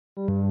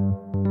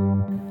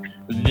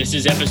This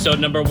is episode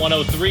number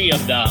 103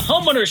 of the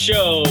Homeowner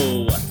Show.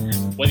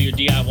 Whether you're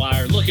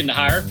DIY or looking to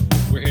hire,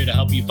 we're here to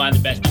help you find the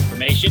best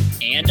information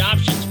and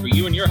options for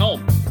you and your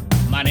home.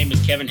 My name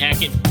is Kevin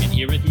Hackett, and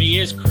here with me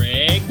is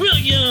Craig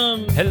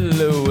Williams.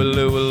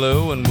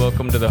 Hello, and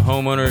welcome to the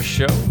Homeowner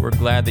Show. We're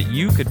glad that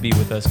you could be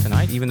with us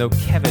tonight, even though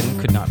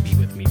Kevin could not be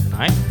with me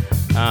tonight,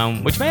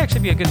 which may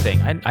actually be a good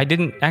thing. I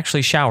didn't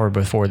actually shower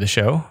before the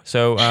show,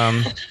 so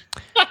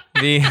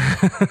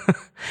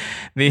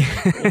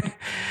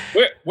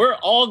we're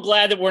all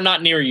glad that we're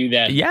not near you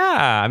then.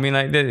 Yeah, I mean,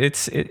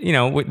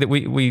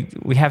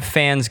 we have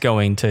fans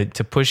going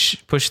to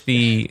push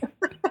the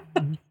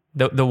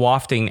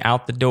wafting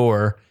out the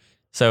door,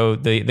 so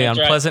the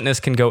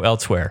unpleasantness can go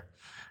elsewhere.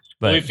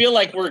 But we feel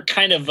like we're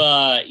kind of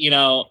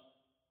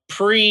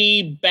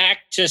back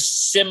to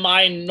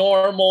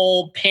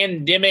semi-normal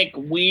pandemic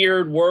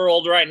weird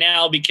world right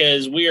now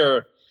because we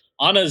are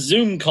on a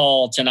Zoom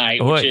call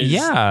tonight, which is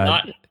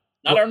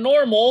not our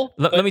normal.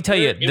 Let me tell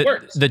you, it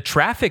works. The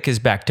traffic is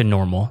back to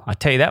normal. I'll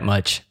tell you that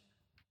much.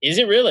 Is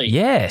it really?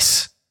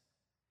 Yes.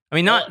 I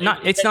mean,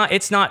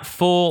 it's not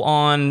full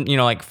on,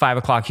 like 5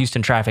 o'clock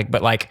Houston traffic,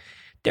 but like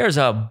there's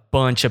a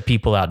bunch of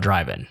people out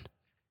driving,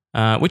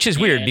 which is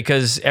weird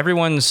because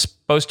everyone's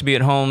supposed to be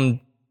at home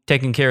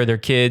taking care of their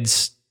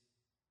kids,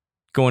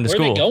 going to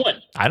school. Where are they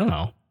going? I don't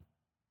know.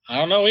 I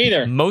don't know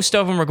either. Most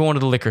of them are going to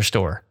the liquor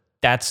store.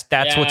 That's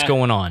what's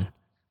going on.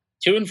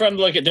 To and from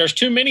the liquor. There's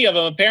too many of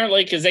them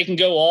apparently because they can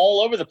go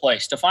all over the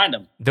place to find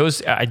them.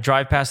 Those I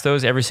drive past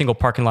those. Every single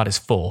parking lot is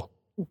full.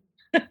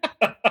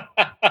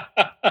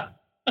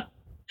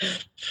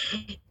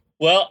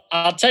 Well,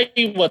 I'll tell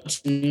you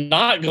what's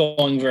not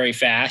going very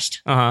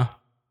fast. Uh-huh.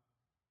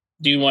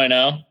 Do you want to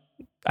know?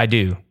 I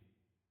do.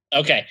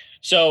 Okay.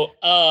 So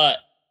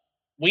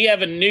we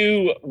have a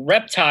new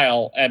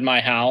reptile at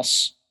my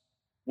house.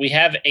 We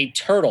have a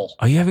turtle.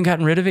 Oh, you haven't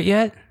gotten rid of it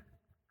yet?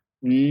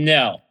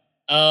 No.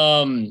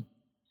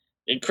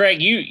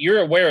 Craig, you're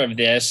aware of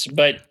this,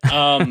 but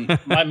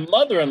my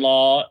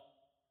mother-in-law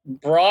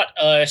brought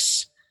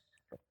us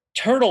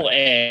turtle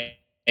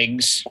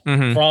eggs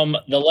from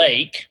the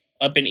lake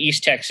up in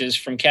East Texas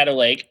from Caddo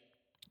Lake.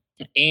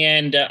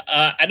 And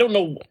I don't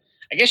know.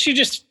 I guess she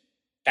just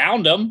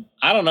found them.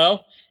 I don't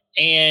know.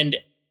 And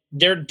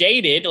they're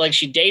dated. Like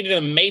she dated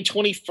them May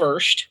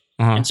 21st.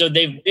 And so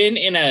they've been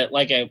in a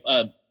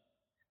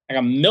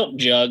milk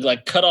jug,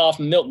 like cut off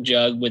milk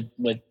jug with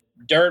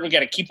dirt. We got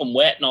to keep them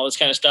wet and all this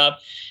kind of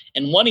stuff.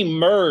 And one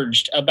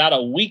emerged about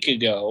a week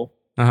ago.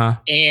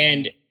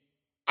 And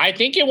I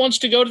think it wants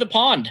to go to the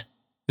pond.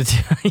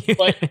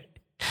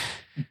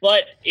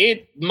 But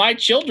my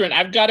children,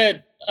 I've got I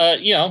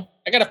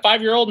got a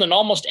 5-year-old and an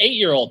almost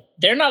 8-year-old.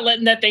 They're not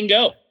letting that thing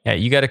go. Yeah,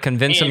 you got to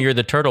convince them you're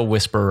the turtle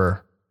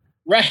whisperer.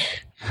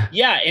 Right.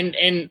 Yeah,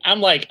 and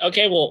I'm like,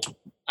 okay, well,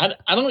 I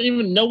don't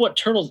even know what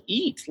turtles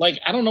eat. Like,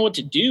 I don't know what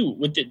to do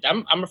with it.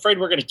 I'm afraid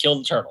we're going to kill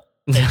the turtle.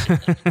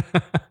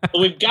 But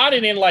we've got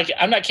it in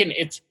I'm not kidding.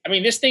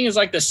 This thing is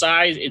like the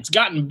size. It's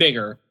gotten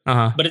bigger,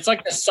 but it's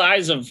like the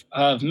size of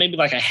maybe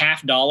like a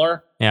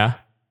 $50. Yeah.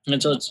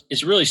 And so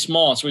it's really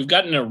small. So we've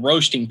got it in a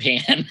roasting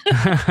pan.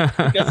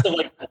 Got some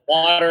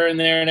water in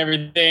there and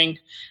everything.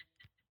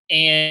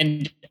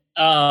 And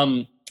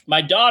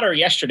my daughter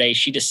yesterday,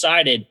 she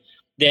decided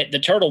that the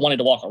turtle wanted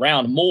to walk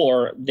around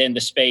more than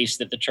the space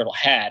that the turtle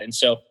had. And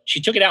so she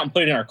took it out and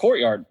put it in our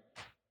courtyard.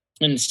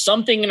 And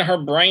something in her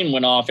brain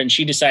went off and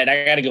she decided,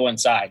 I got to go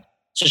inside.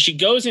 So she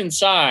goes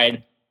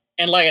inside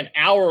and like an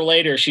hour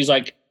later, she's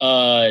like,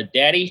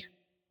 Daddy?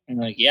 I'm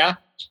like, yeah.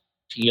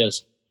 She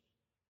goes,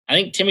 I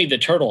think Timmy the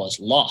turtle is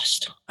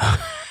lost. I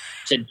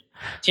said,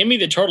 Timmy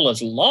the turtle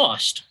is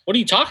lost? What are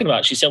you talking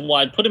about? She said, well,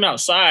 I put him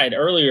outside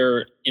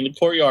earlier in the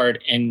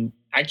courtyard and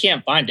I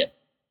can't find him.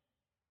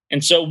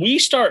 And so we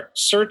start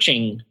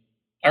searching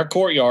our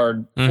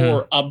courtyard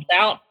for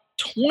about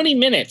 20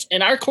 minutes.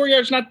 And our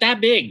courtyard's not that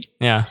big.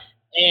 Yeah.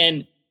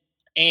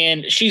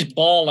 And she's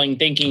bawling,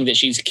 thinking that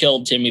she's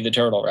killed Timmy the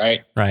turtle,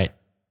 right? Right.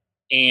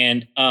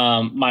 And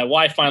my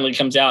wife finally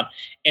comes out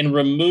and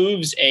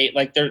removes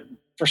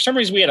for some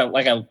reason we had a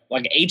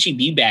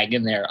HEB bag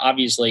in there.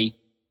 Obviously,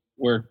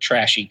 we're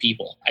trashy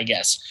people, I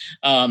guess.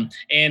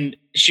 And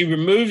she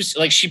removes,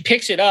 she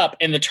picks it up,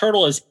 and the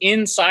turtle is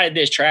inside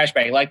this trash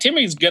bag. Like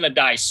Timmy's gonna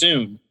die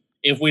soon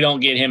if we don't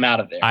get him out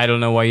of there. I don't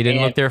know why you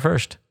didn't look there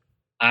first.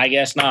 I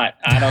guess not.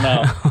 I don't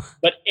know.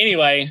 But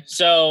anyway,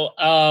 so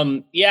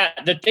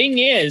the thing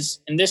is,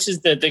 and this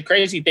is the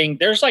crazy thing,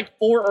 there's 4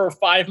 or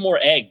 5 more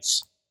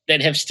eggs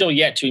that have still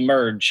yet to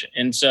emerge.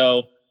 And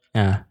so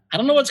I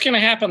don't know what's going to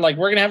happen. We're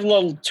going to have a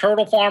little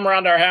turtle farm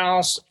around our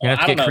house. You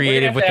have to get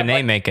creative with the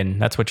name making.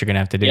 That's what you're going to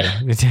have to do.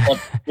 Yeah.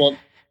 Well,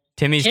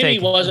 Timmy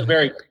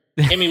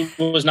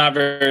was not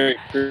very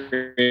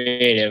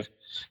creative.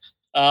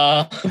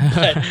 But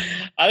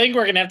I think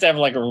we're going to have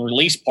a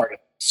release party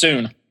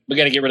soon. We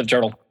got to get rid of the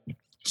turtle.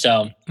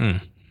 So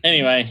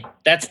anyway,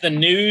 that's the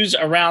news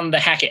around the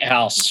Hackett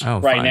house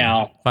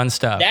now. Fun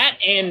stuff. That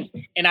and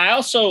I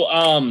also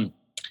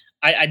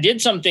I did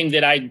something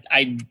that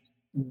I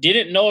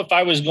didn't know if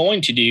I was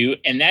going to do,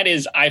 and that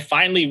is I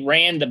finally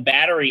ran the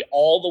battery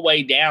all the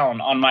way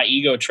down on my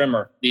Ego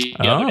trimmer the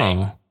other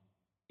day.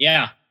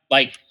 Yeah.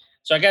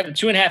 So I got the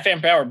 2.5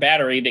 amp hour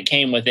battery that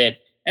came with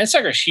it, and that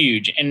sucker's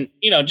huge. And,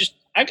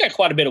 I've got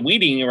quite a bit of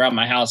weed eating around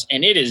my house,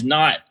 and it is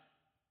not,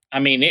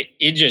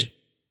 it just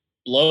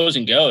blows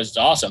and goes. It's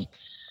awesome.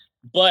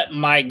 But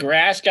my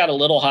grass got a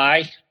little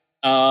high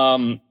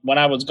when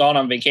I was gone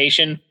on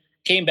vacation,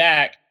 came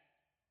back,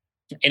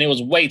 and it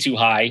was way too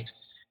high.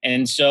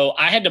 And so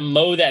I had to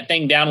mow that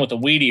thing down with a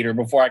weed eater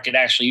before I could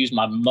actually use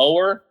my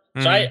mower.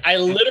 So I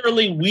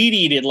literally weed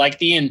eated like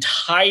the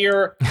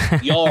entire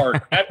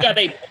yard. I've got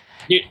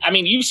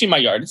you've seen my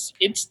yard.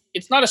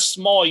 It's not a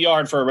small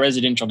yard for a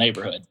residential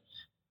neighborhood.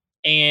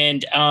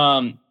 And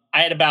I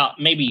had about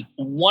maybe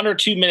 1 or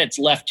 2 minutes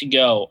left to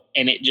go,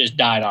 and it just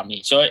died on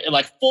me. So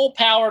like full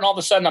power, and all of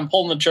a sudden I'm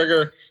pulling the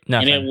trigger,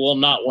 and it will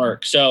not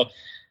work. So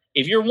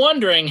if you're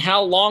wondering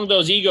how long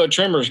those Ego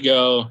trimmers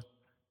go,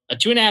 a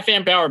 2.5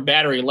 amp hour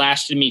battery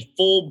lasted me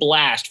full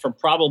blast for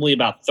probably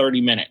about 30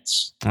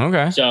 minutes.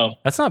 Okay. So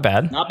that's not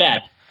bad. Not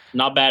bad.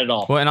 Not bad at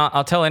all. Well, and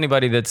I'll tell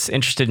anybody that's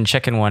interested in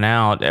checking one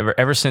out.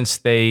 Ever since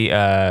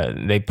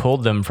they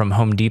pulled them from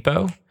Home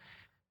Depot,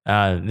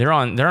 they're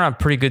on a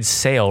pretty good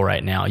sale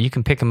right now. You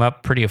can pick them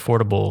up pretty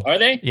affordable. Are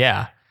they?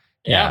 Yeah.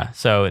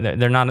 So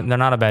they're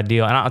not a bad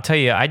deal. And I'll tell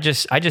you, I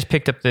just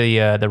picked up the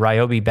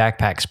Ryobi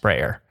backpack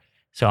sprayer.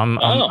 So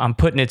I'm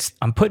putting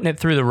it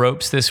through the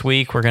ropes this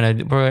week. We'll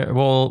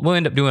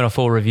end up doing a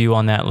full review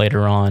on that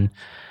later on.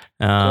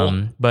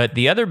 Cool. But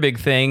the other big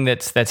thing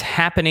that's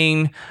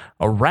happening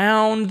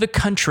around the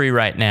country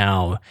right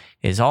now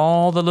is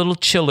all the little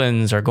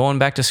chillins are going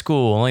back to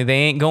school. Only they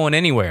ain't going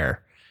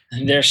anywhere.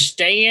 They're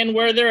staying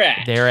where they're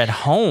at. They're at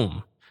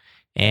home.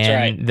 And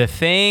that's right. The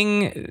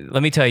thing,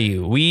 let me tell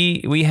you,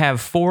 we have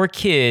 4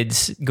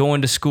 kids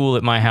going to school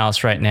at my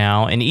house right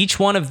now, and each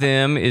one of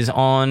them is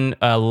on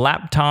a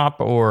laptop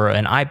or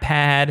an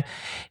iPad,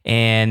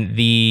 and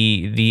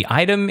the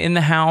item in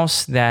the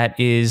house that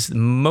is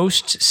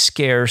most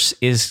scarce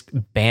is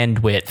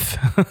bandwidth.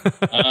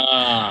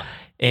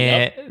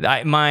 And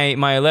yep. My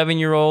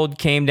 11-year-old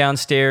came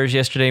downstairs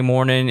yesterday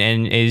morning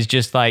and is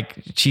just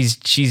like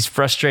she's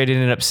frustrated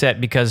and upset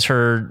because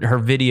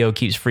her video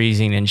keeps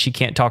freezing and she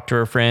can't talk to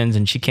her friends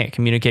and she can't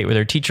communicate with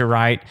her teacher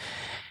right.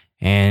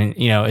 And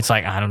it's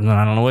like I don't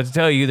know what to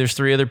tell you. There's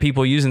 3 other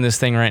people using this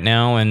thing right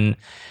now, and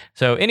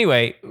so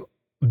anyway,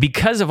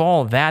 because of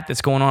all that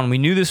that's going on, we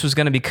knew this was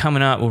going to be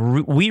coming up.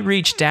 We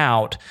reached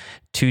out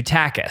to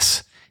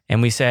Tachus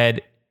and we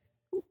said,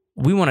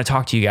 we want to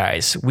talk to you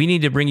guys. We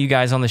need to bring you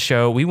guys on the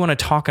show. We want to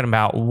talk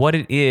about what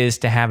it is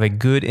to have a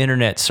good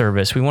internet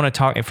service. We want to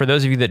talk, for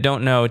those of you that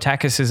don't know,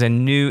 Tachus is a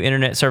new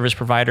internet service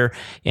provider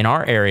in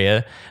our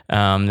area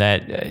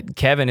that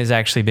Kevin has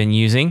actually been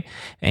using.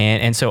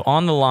 And so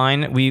on the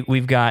line,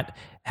 we've got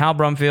Hal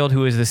Brumfield,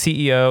 who is the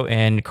CEO,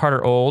 and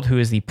Carter Old, who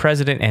is the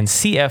president and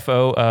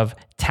CFO of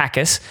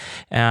Tachus.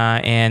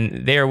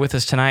 And they are with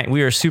us tonight.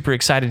 We are super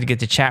excited to get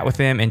to chat with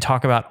them and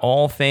talk about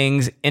all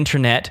things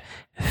internet.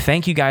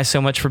 Thank you guys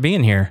so much for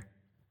being here.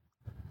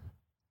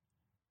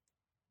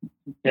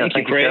 Yeah,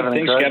 thank you, Kevin.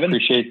 Thanks, Kevin.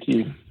 Appreciate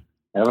you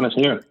having us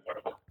here.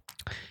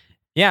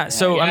 Yeah,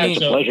 so it's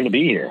a pleasure to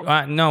be here.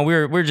 No,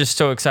 we're just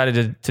so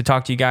excited to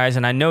talk to you guys,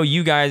 and I know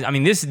you guys.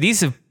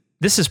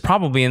 This has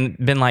probably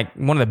been like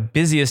one of the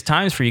busiest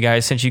times for you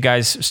guys since you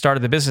guys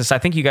started the business. I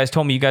think you guys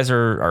told me you guys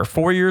are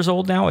 4 years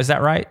old now. Is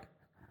that right?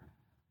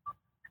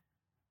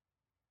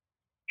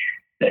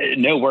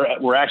 No,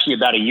 we're actually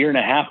about a year and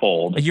a half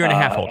old. A year and a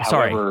half old.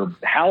 Sorry. However,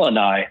 Hal and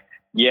I,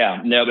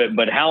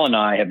 but Hal and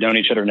I have known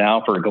each other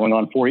now for going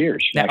on 4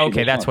 years.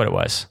 Okay, that's what it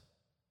was.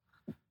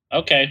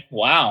 Okay,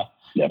 wow.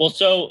 Yep. Well,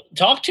 so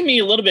talk to me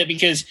a little bit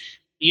because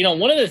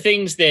one of the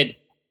things that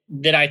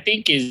I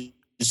think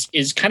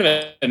is kind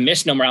of a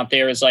misnomer out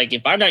there is like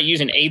if I'm not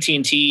using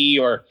AT&T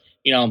or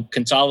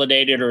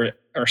Consolidated or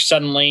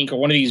Suddenlink or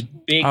one of these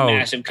big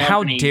massive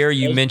companies. How dare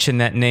you mention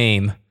that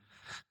name?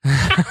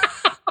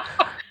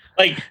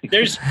 Like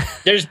there's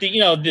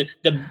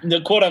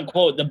the quote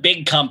unquote the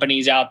big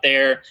companies out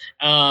there,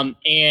 and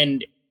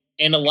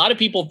a lot of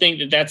people think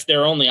that that's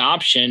their only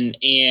option,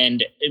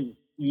 and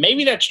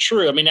maybe that's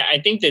true. I mean, I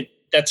think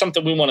that's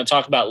something we want to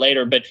talk about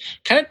later. But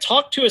kind of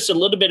talk to us a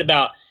little bit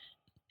about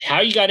how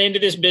you got into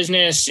this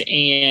business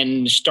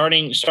and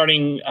starting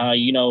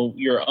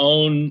your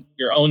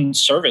own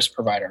service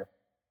provider.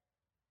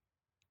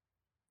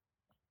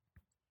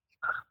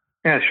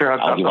 Yeah, sure.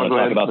 I'll go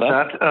ahead about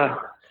that.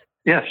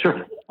 Yeah,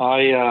 sure.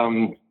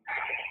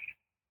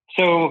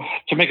 So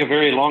to make a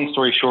very long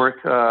story short,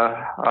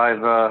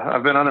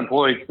 I've been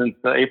unemployed since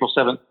April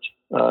 7th,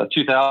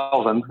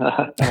 2000.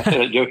 I say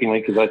that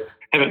jokingly because I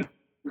haven't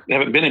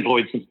been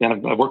employed since then.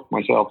 I've worked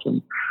myself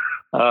and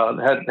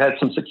had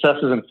some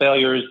successes and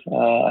failures.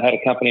 I had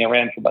a company I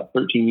ran for about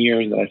 13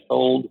 years that I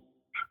sold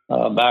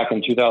back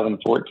in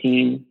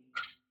 2014.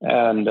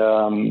 And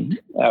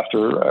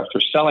after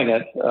selling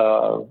it,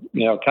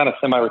 kind of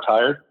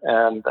semi-retired.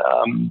 And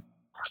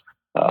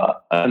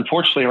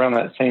unfortunately, around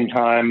that same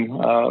time,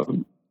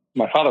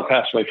 my father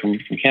passed away from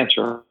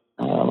cancer.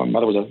 my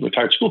mother was a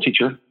retired school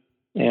teacher,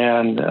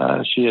 and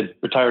she had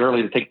retired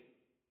early to take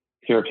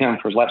care of him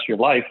for his last year of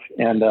life.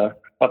 And about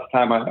the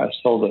time I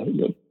sold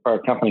the prior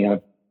company, I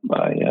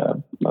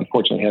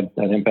unfortunately had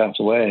him pass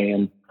away,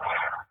 and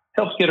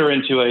helped get her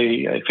into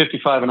a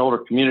 55 and older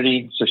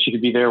community so she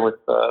could be there with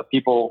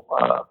people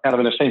kind of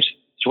in the same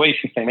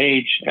situation, same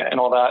age, and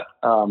all that.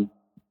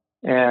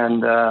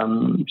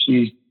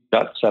 She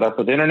got set up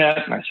with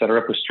internet, and I set her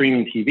up with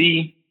streaming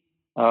TV,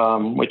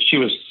 which she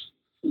was,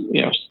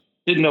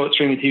 didn't know what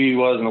streaming TV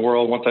was in the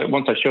world. Once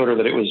I showed her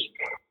that it was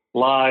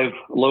live,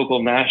 local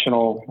and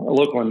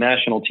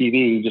national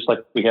TV, just like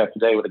we have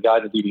today with a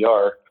guided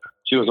DVR,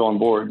 she was on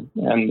board.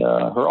 And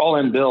her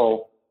all-in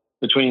bill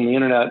between the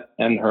internet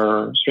and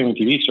her streaming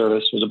TV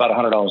service was about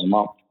 $100 a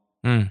month,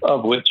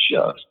 of which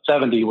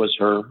 70 was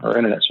her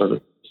internet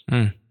service.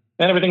 And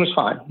everything was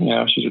fine.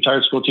 She's a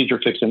retired school teacher,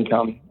 fixed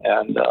income.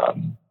 And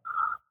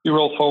you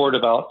roll forward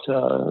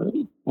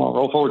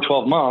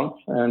 12 months,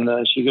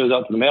 and she goes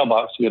out to the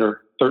mailbox to get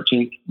her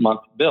 13th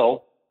month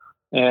bill.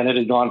 And it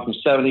had gone from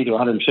 70 to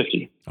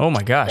 150. Oh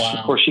my gosh. Wow.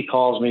 Of course, she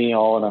calls me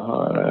all in a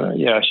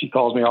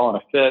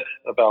fit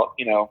about,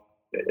 a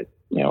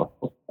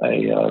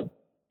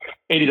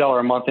 $80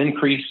 a month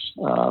increase.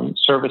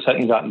 Service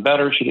hadn't gotten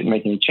better. She didn't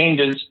make any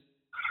changes.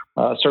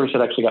 Service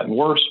had actually gotten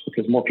worse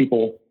because more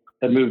people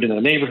had moved into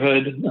the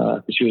neighborhood,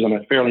 because she was in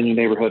a fairly new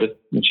neighborhood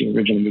when she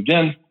originally moved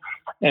in.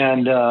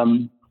 And,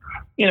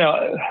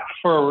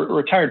 for a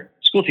retired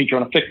school teacher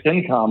on a fixed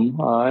income,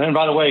 and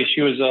by the way,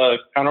 she was a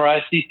counter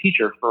ISD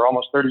teacher for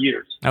almost 30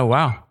 years. Oh,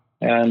 wow.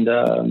 And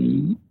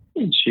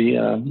she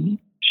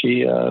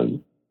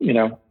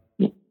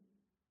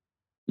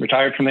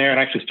retired from there and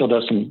actually still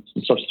does some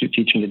substitute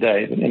teaching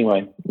today. But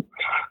anyway,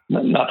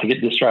 not to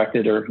get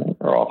distracted or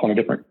off on a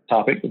different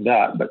topic with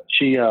that. But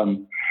she was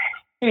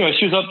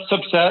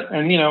upset,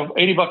 and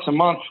 $80 a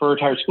month for a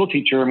retired school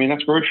teacher. I mean,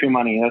 that's grocery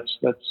money.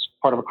 That's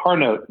part of a car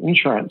note,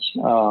 insurance,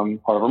 part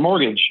of her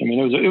mortgage. I mean,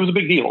 it was a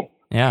big deal.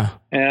 Yeah.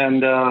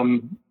 And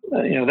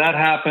that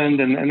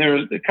happened, and there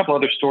were a couple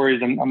other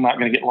stories, and I'm not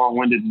going to get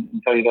long-winded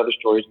and tell you the other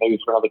stories, maybe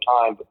for another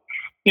time. But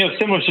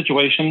similar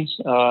situations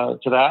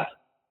to that.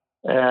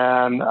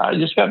 And I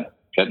just got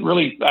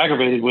really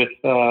aggravated with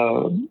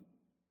certain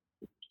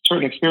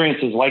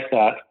experiences like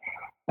that.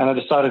 And I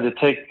decided to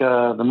take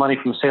the money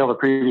from the sale of the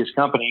previous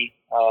company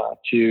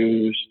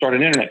to start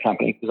an internet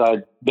company, because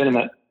I'd been in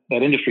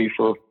that industry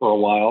for a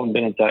while and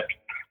been in tech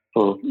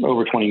for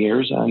over 20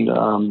 years.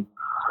 And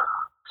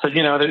said,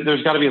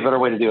 there's got to be a better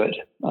way to do it.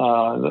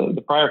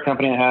 The prior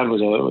company I had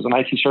was an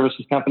IT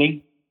services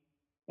company.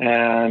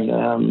 And,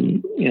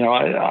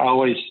 I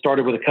always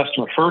started with a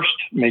customer first,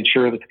 made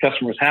sure that the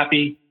customer was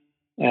happy.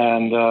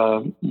 And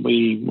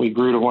we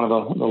grew to one of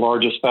the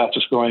largest,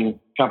 fastest growing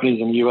companies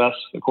in the U.S.,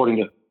 according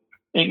to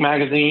Inc.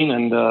 magazine,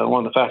 and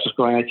one of the fastest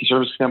growing IT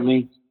services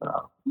companies.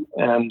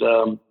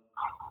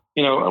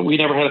 We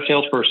never had a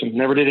salesperson,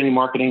 never did any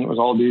marketing. It was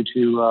all due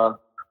to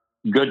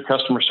good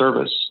customer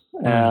service.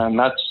 And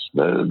that's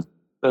those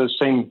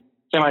same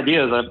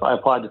ideas I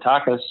applied to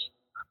Tachus.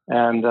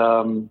 And,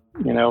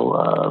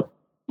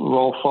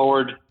 roll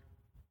forward,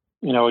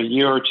 a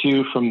year or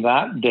two from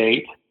that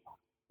date,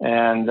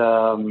 and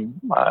I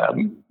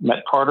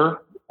met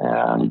Carter,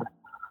 and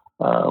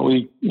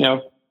we,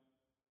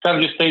 kind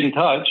of just stayed in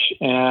touch.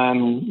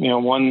 And,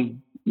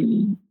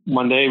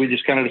 one day we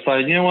just kind of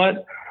decided,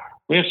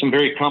 we have some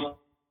very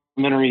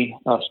complementary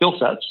skill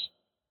sets,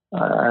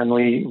 and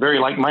we very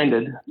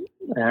like-minded.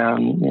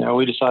 And,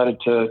 we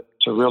decided to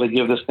really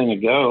give this thing a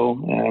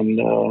go,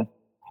 and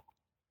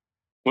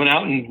went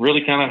out and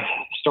really kind of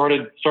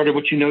started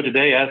what you know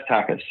today as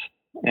Tachus.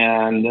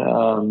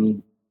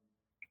 And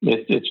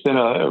it's been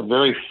a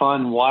very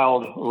fun,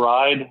 wild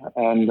ride.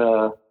 And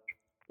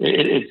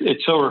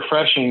it's so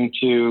refreshing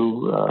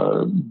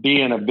to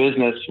be in a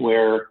business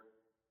where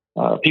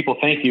people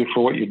thank you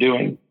for what you're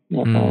doing.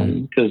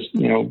 Because,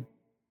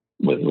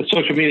 with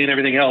social media and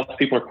everything else,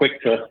 people are quick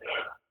to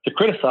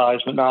criticize,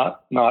 but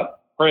not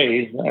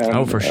praise.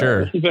 And, for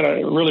sure. It's been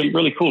a really,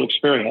 really cool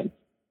experience.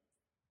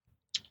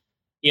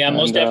 Yeah,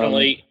 most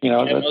definitely.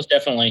 Most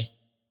definitely.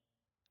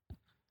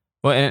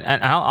 Well,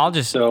 and I'll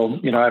just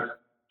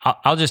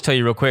I'll just tell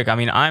you real quick. I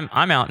mean,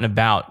 I'm out and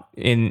about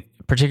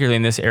particularly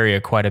in this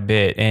area quite a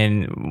bit,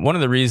 and one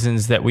of the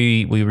reasons that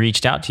we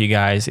reached out to you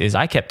guys is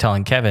I kept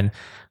telling Kevin,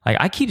 like,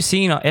 I keep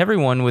seeing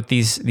everyone with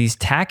these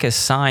Tachus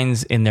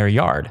signs in their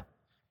yard.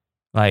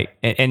 Like,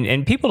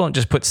 and people don't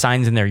just put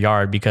signs in their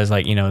yard because,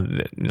 like,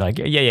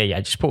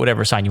 just put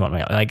whatever sign you want.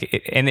 Like,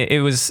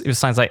 it was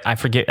signs like, I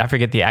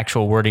forget the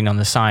actual wording on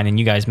the sign, and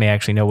you guys may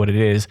actually know what it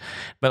is,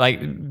 but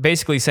like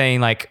basically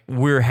saying like,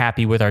 we're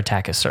happy with our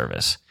Tachus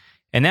service,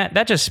 and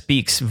that just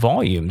speaks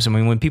volumes. I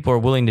mean, when people are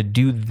willing to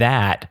do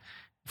that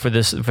for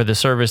the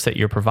service that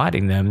you're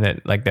providing them,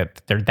 that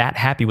they're that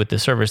happy with the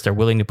service, they're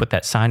willing to put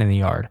that sign in the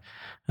yard.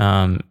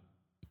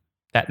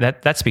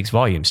 That speaks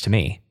volumes to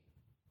me.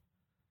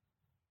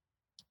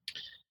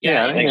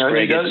 Yeah,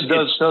 it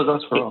does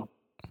us for. Go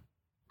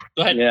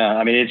ahead. Yeah,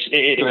 I mean,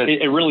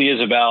 it really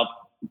is about.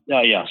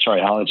 Yeah,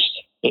 sorry, Hal.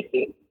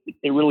 It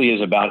it really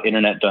is about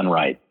internet done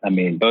right. I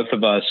mean, both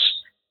of us,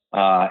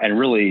 and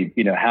really,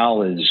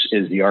 Hal is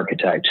the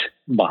architect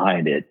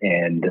behind it.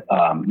 And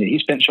he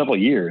spent several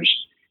years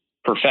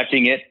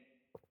perfecting it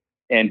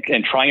and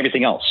trying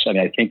everything else. I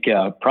mean, I think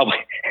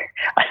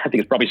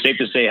it's probably safe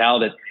to say, Hal,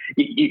 that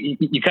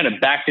you kind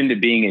of backed into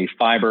being a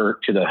fiber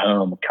to the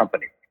home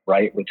company,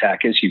 right? With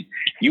Tachus,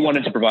 you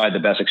wanted to provide the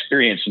best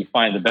experience and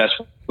find the best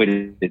way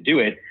to do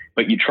it,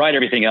 but you tried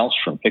everything else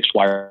from fixed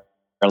wireless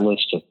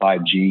to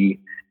 5G,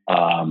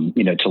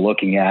 to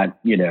looking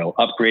at,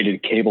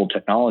 upgraded cable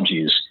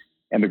technologies.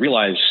 And we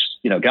realized,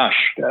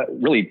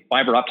 really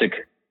fiber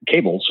optic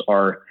cables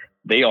are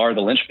the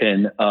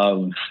linchpin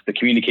of the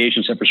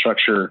communications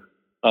infrastructure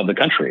of the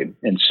country.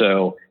 And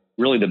so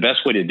really the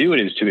best way to do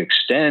it is to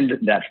extend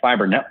that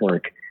fiber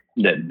network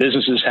that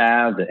businesses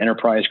have, that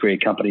enterprise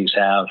grade companies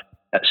have,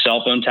 that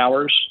cell phone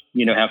towers,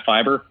 have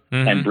fiber,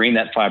 and bring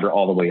that fiber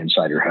all the way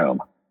inside your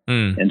home.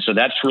 And so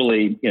that's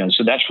really,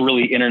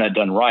 internet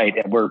done right.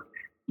 And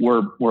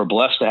we're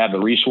blessed to have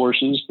the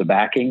resources, the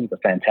backing, the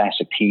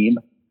fantastic team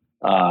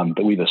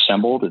that we've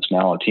assembled. It's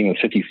now a team of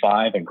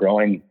 55 and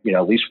growing,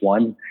 at least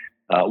one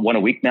a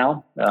week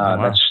now.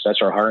 Wow.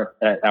 That's our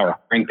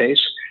hiring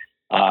pace.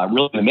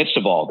 Really in the midst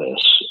of all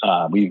this,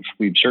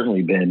 we've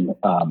certainly been,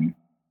 on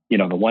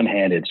the one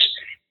hand,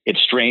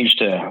 it's strange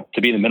to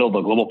be in the middle of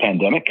a global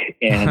pandemic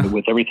and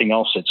with everything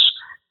else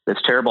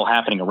that's terrible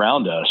happening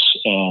around us,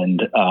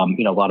 and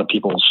a lot of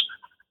people's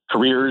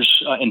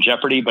careers in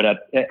jeopardy. But at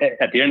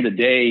the end of the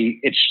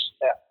day,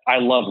 I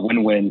love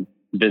win-win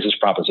business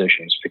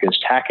propositions, because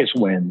Tachus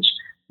wins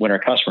when our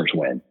customers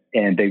win,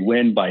 and they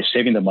win by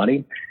saving the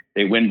money.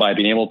 They win by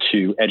being able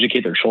to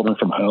educate their children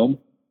from home,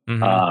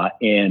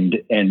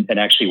 and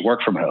actually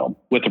work from home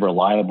with a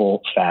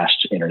reliable,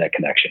 fast internet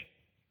connection.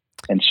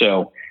 And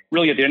so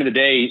really at the end of the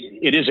day,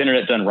 it is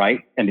internet done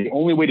right. And the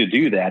only way to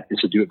do that is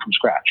to do it from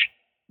scratch.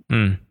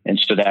 And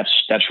so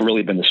that's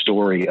really been the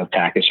story of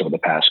Tachus over the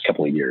past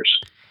couple of years.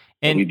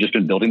 And we've just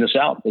been building this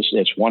out.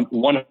 It's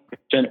 100%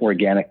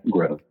 organic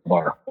growth of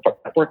our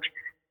network.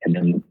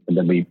 And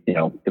then we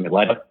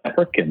light up the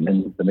network, and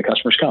then the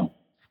customers come.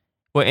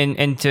 Well,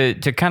 and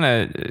to kind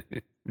of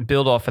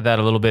build off of that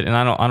a little bit, and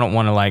I don't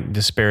want to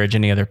disparage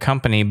any other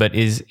company, but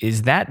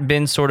is that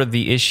been sort of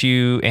the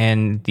issue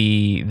and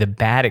the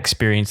bad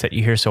experience that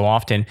you hear so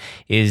often,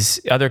 is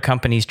other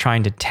companies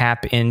trying to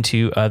tap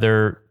into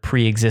other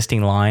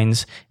pre-existing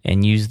lines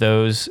and use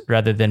those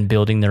rather than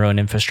building their own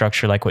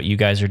infrastructure like what you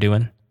guys are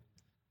doing?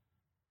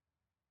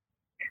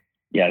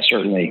 Yeah,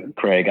 certainly,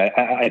 Craig.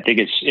 I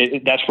think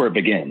that's where it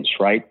begins,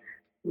 right?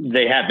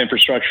 They have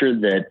infrastructure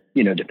that,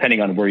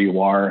 depending on where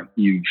you are,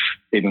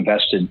 they've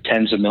invested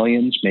tens of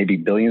millions, maybe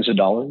billions of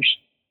dollars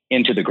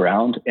into the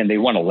ground, and they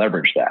want to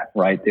leverage that,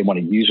 right? They want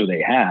to use what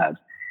they have,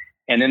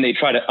 and then they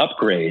try to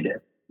upgrade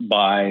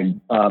by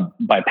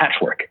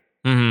patchwork.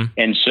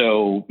 And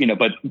so,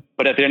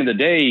 but at the end of the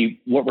day,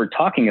 what we're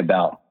talking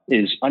about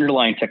is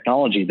underlying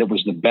technology that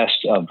was the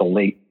best of the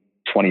late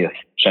 20th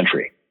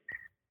century,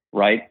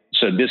 right?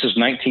 So this is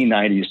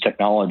 1990s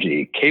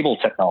technology, cable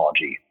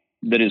technology,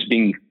 that is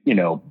being,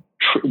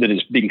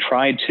 being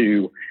tried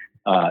to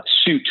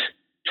suit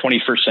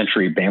 21st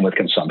century bandwidth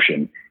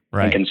consumption,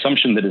 right, and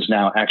consumption that is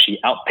now actually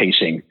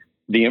outpacing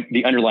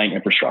the underlying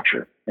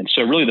infrastructure. And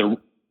so really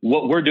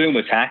what we're doing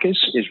with Tachus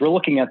is we're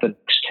looking at the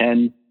next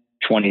 10,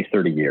 20,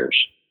 30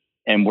 years,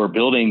 and we're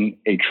building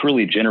a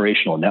truly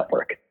generational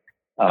network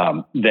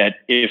that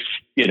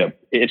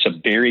it's a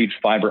buried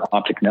fiber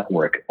optic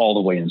network all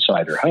the way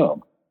inside your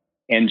home.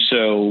 And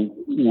so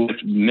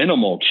with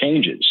minimal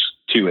changes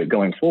to it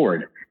going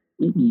forward,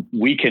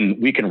 we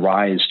can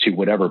rise to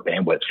whatever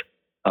bandwidth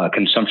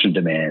consumption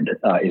demand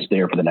is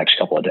there for the next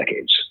couple of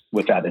decades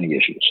without any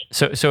issues.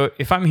 So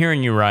if I'm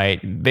hearing you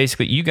right,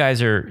 basically you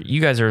guys are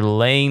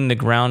laying the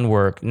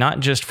groundwork not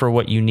just for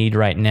what you need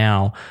right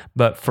now,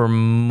 but for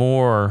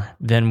more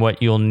than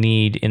what you'll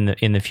need in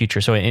the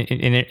future. So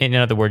in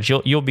other words,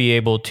 you'll be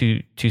able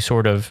to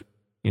sort of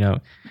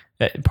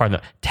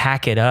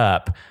tack it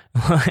up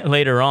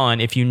later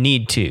on if you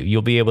need to.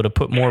 You'll be able to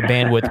put more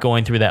bandwidth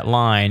going through that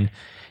line,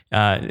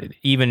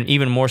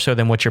 even more so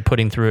than what you're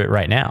putting through it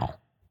right now.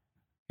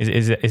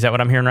 Is that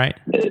what I'm hearing right?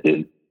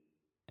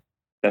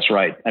 That's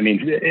right. I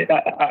mean,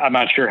 I'm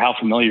not sure how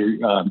familiar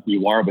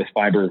you are with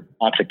fiber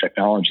optic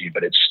technology,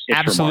 but it's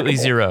absolutely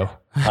remarkable.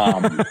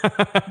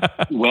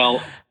 Zero.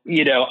 Well,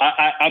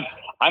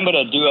 I'm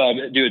going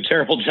to do a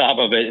terrible job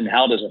of it, and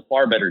Hal does a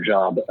far better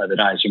job than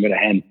I. So I'm going to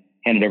hand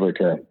it over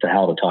to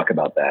Hal to talk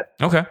about that.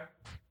 Okay.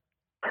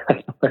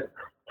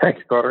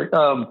 Thanks, Carter.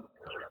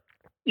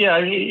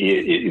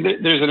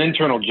 There's an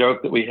internal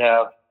joke that we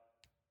have.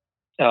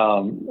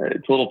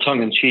 It's a little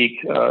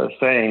tongue-in-cheek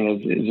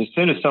saying is as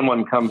soon as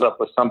someone comes up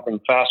with something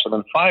faster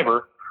than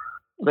fiber,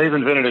 they've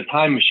invented a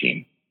time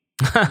machine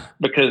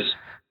because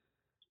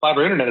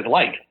fiber internet is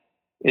light.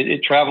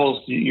 It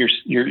travels,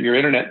 your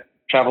internet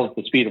travels at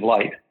the speed of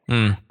light.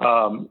 And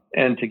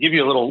to give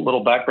you a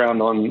little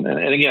background on,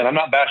 and again, I'm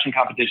not bashing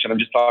competition. I'm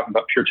just talking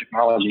about pure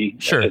technology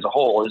as a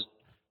whole. Is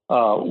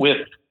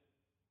with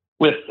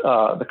With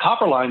the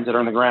copper lines that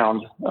are in the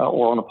ground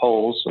or on the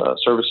poles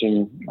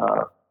servicing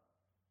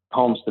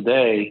homes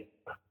today,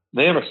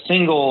 they have a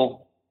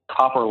single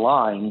copper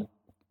line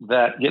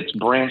that gets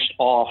branched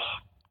off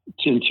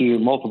into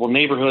multiple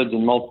neighborhoods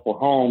and multiple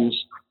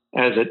homes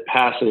as it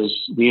passes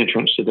the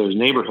entrance to those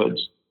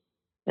neighborhoods.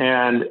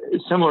 And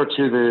similar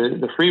to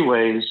the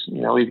freeways,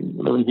 we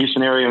live in the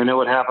Houston area. We know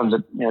what happens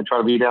at, try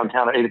to be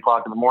downtown at 8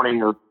 o'clock in the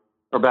morning or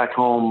back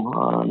home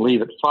and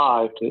leave at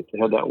 5 to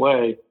head that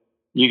way.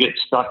 You get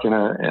stuck in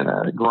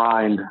a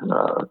grind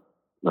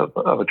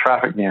of a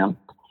traffic jam.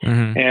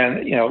 Mm-hmm.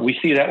 And, we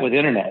see that with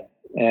internet.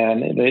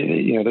 And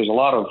there's a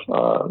lot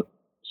of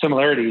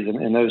similarities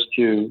in those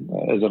two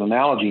as an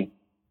analogy.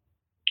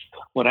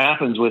 What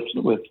happens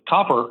with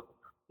copper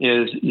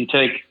is you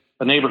take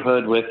a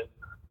neighborhood with,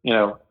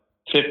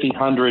 50,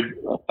 100,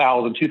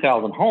 1,000,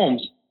 2,000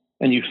 homes,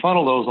 and you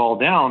funnel those all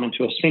down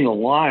into a single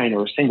line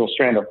or a single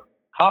strand of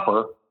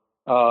copper,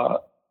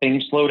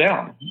 things slow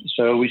down.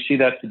 So we see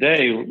that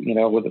today,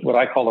 with what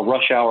I call a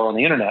rush hour on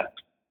the internet,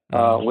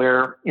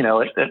 where,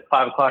 at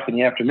 5 o'clock in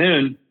the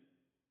afternoon,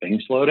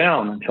 things slow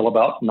down until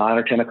about 9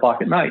 or 10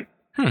 o'clock at night.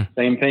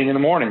 Same thing in the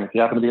morning if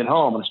you happen to be at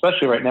home, and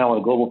especially right now with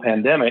a global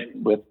pandemic,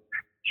 with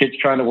kids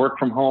trying to work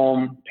from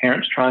home,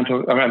 kids trying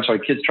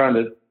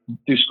to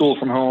do school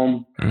from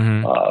home,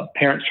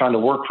 parents trying to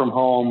work from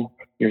home,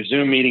 your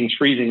Zoom meetings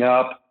freezing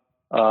up.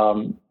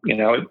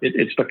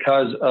 It's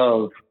because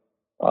of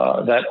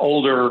that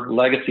older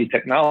legacy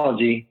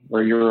technology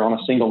where you're on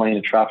a single lane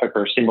of traffic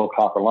or a single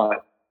copper line.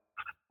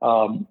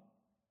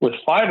 With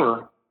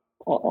fiber,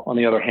 on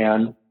the other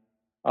hand,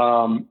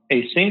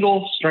 a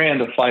single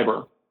strand of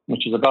fiber,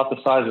 which is about the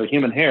size of a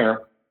human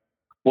hair,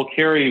 will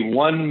carry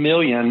 1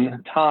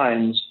 million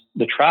times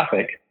the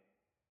traffic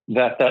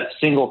that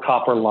single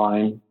copper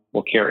line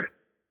will carry.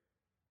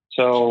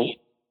 So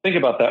think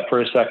about that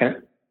for a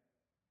second.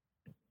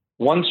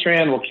 One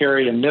strand will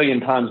carry 1 million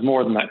times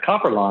more than that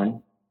copper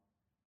line,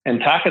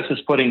 and Tachus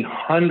is putting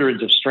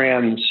hundreds of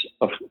strands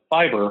of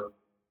fiber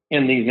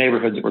in these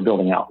neighborhoods that we're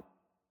building out.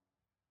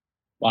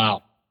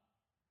 Wow.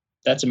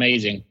 That's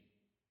amazing.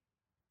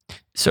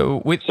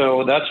 So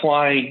that's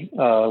why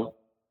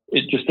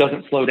it just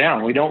doesn't slow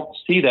down. We don't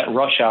see that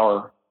rush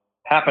hour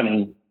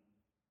happening,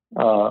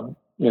 on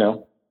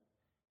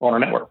our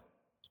network.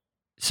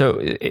 So,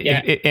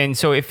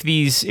 if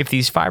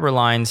these fiber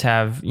lines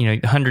have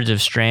hundreds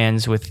of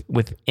strands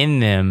within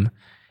them,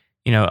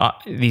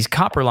 these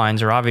copper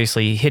lines are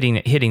obviously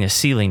hitting a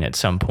ceiling at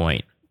some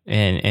point,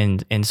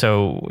 and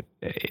so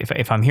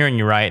if I'm hearing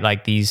you right,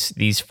 like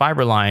these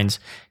fiber lines,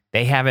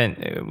 we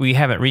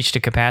haven't reached a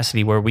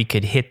capacity where we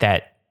could hit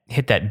that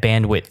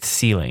bandwidth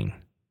ceiling.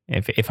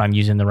 If I'm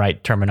using the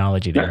right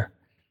terminology there.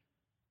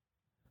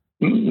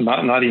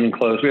 Not even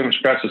close. We haven't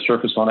scratched the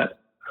surface on it.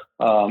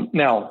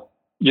 Now,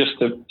 just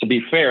to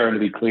be fair and to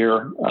be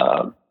clear,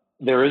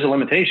 there is a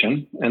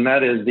limitation, and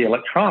that is the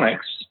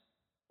electronics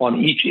on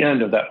each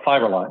end of that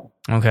fiber line.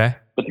 Okay.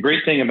 But the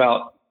great thing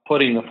about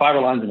putting the fiber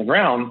lines in the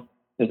ground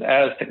is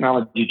as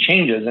technology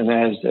changes and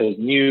as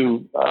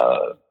new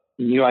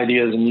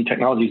ideas and new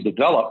technologies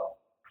develop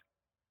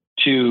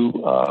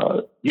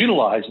to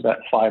utilize that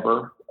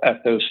fiber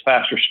at those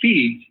faster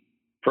speeds,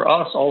 for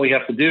us, all we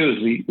have to do is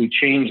we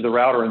change the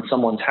router in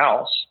someone's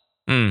house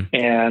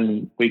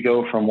and we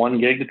go from 1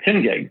 gig to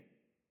 10 gig.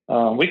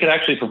 We could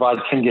actually provide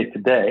 10 gig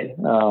today.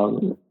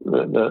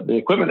 The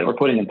equipment that we're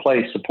putting in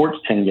place supports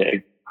 10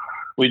 gig.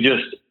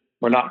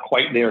 We're not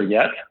quite there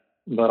yet,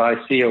 but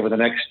I see over the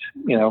next,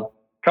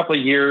 couple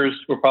of years,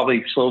 we'll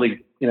probably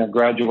slowly,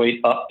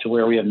 graduate up to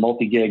where we have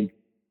multi-gig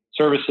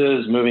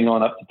services, moving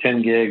on up to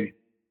 10 gig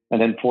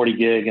and then 40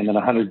 gig and then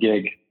 100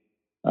 gig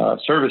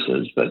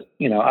services. But,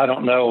 I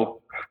don't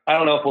know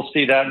if we'll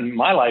see that in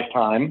my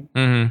lifetime,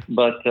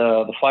 but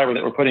the fiber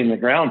that we're putting in the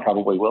ground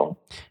probably will.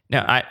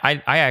 No,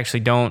 I actually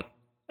don't.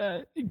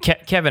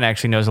 Kevin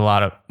actually knows a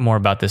lot more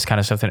about this kind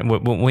of stuff.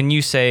 When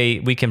you say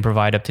we can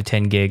provide up to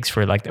 10 gigs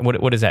for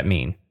what does that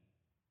mean?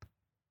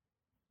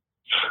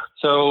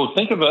 So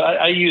think of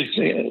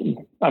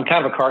I'm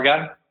kind of a car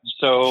guy.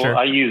 So sure.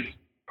 I use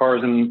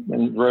cars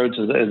and roads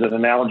as an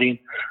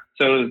analogy.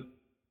 So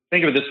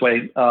think of it this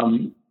way.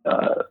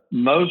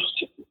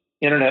 Most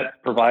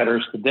internet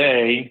providers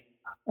today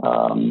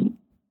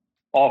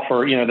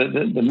offer,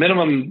 the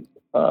minimum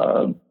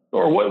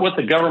or what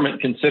the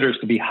government considers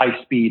to be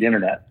high-speed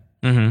internet,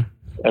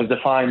 as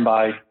defined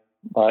by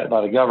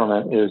the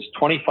government, is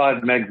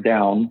 25 megs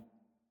down.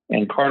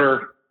 And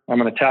Carter, I'm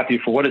going to tap you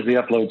for what is the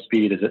upload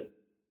speed? Is it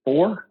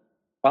 4,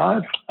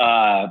 5?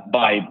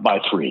 By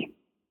 3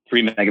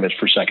 megabits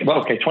per second.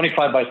 Well, okay,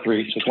 25 by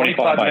 3. So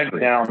 25 megs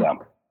down,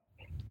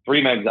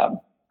 3 megs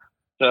up.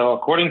 So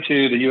according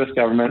to the U.S.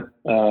 government,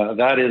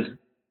 that is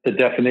the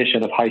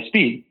definition of high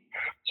speed.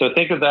 So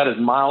think of that as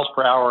miles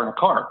per hour in a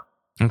car.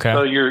 Okay.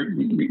 So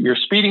you're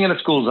speeding in a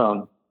school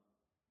zone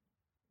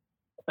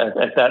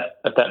at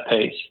that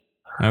pace.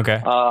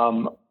 Okay.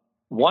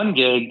 1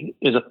 gig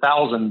is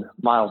 1,000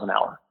 miles an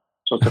hour.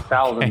 So it's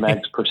 1,000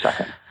 megs per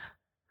second.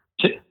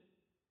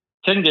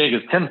 10 gig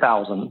is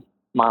 10,000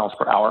 miles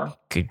per hour.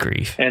 Good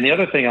grief. And the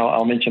other thing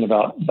I'll mention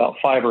about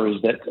fiber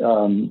is that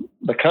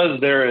because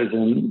there is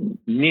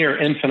a near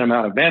infinite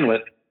amount of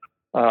bandwidth,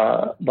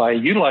 by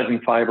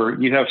utilizing fiber,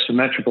 you have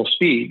symmetrical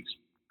speeds.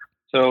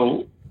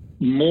 So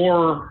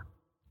more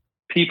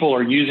people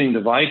are using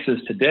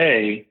devices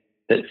today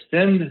that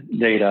send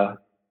data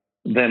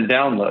than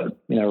download.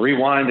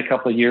 Rewind a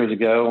couple of years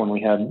ago when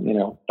we had,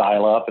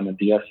 dial up and the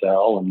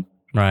DSL and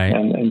right.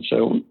 And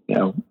so,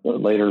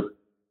 later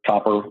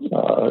copper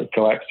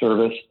coax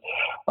service,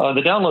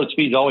 the download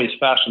speed is always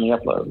faster than the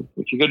upload.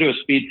 If you go do a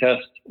speed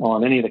test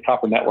on any of the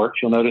copper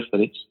networks, you'll notice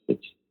that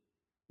it's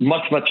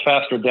much, much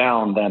faster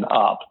down than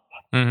up.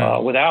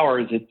 Mm-hmm. With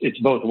ours, it's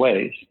both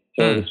ways.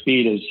 So the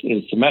speed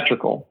is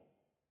symmetrical.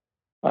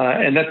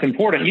 And that's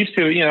important. Used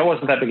to, it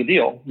wasn't that big a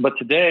deal. But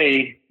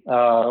today,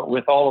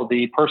 with all of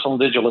the personal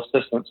digital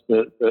assistants,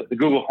 the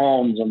Google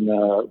Homes and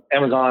the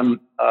Amazon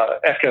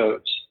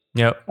Echoes,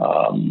 yep.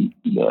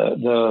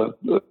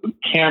 The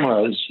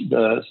cameras,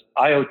 the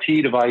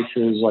IoT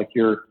devices, like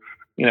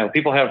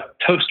people have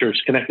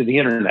toasters connected to the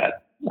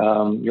internet,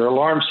 your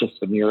alarm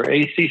system, your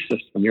AC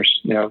system,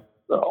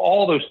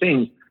 all those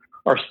things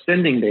are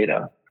sending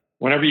data.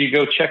 Whenever you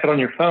go check it on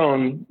your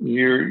phone,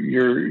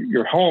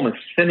 your home is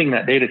sending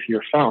that data to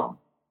your phone.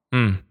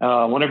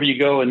 Whenever you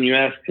go and you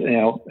ask,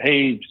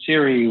 hey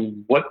Siri,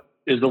 what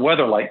is the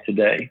weather like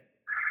today?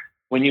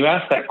 When you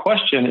ask that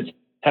question, it's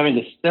having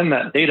to send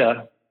that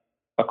data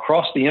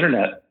across the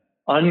internet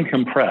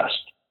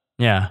uncompressed.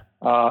 Yeah.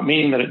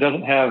 Meaning that it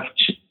doesn't have,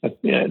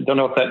 don't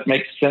know if that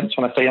makes sense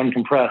when I say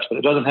uncompressed, but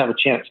it doesn't have a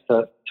chance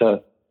to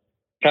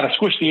kind of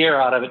squish the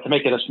air out of it to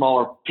make it a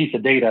smaller piece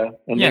of data.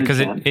 Yeah, because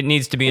it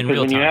needs to be in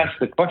real time. When you ask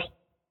the question,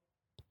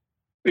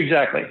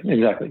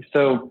 exactly.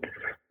 So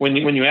when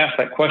you ask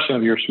that question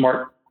of your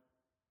smart,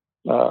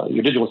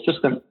 your digital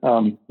assistant,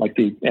 like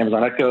the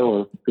Amazon Echo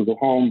or Google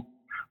Home,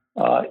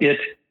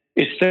 it's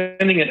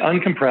sending it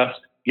uncompressed,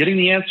 getting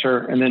the answer,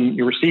 and then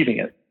you're receiving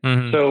it.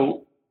 Mm-hmm.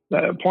 So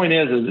the point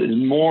is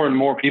more and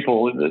more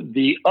people,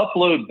 the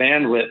upload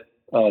bandwidth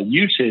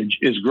usage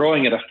is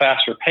growing at a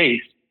faster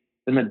pace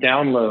than the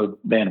download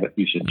bandwidth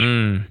usage.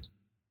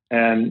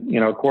 And,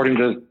 according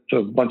to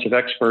a bunch of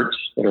experts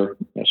that are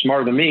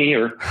smarter than me,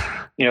 or,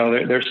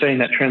 they're saying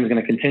that trend is going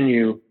to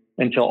continue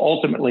until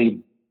ultimately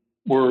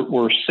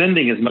we're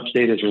sending as much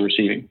data as we're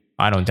receiving.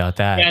 I don't doubt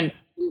that.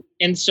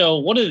 And so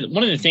one of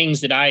the things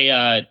that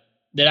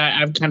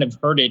I've kind of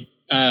heard it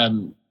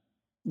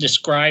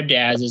described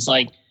as is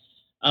like,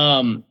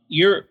 when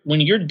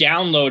you're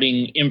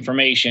downloading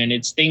information,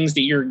 it's things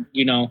that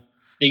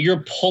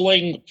you're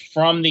pulling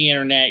from the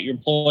internet, you're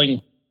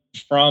pulling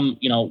from,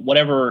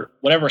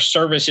 whatever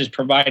service is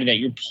provided, that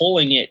you're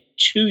pulling it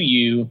to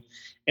you.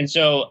 And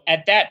so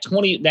at that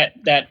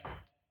that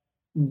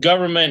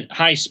government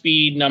high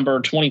speed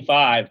number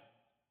 25,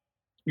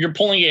 you're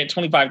pulling it at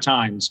 25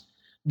 times.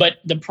 But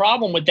the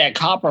problem with that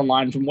copper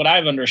line, from what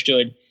I've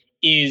understood,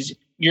 is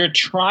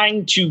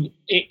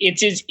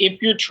it's as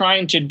if you're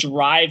trying to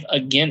drive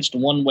against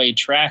one-way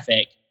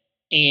traffic,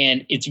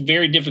 and it's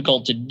very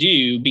difficult to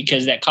do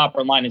because that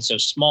copper line is so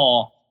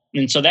small.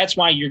 And so that's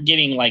why you're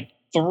getting like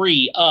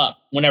 3 up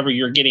whenever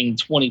you're getting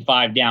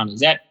 25 down. Is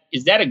that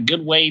a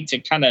good way to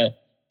kind of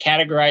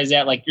categorize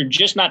that? Like you're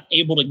just not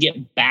able to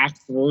get back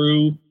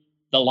through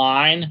the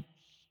line?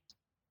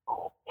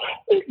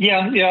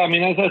 Yeah. I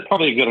mean, that's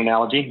probably a good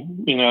analogy.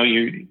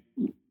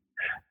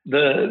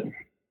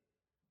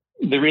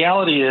 The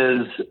reality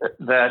is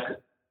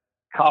that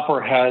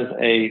copper has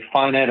a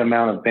finite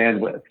amount of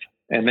bandwidth,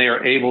 and they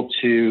are able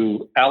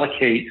to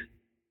allocate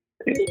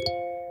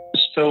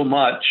so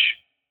much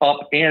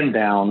up and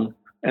down,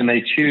 and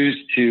they choose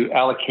to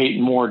allocate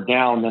more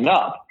down than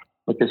up,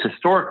 because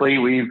historically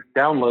we've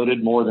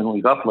downloaded more than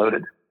we've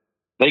uploaded.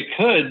 They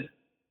could,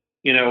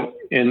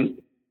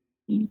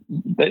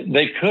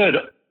 they could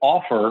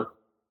offer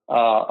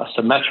a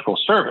symmetrical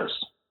service,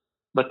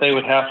 but they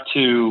would have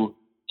to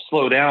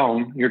slow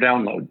down your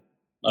download.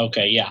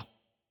 Okay. Yeah.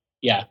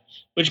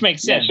 Which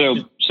makes sense. Yeah,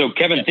 so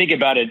Kevin, think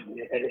about it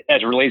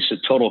as it relates to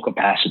total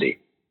capacity,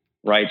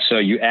 right? So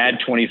you add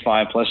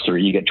 25 plus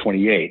 3, you get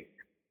 28.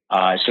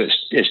 So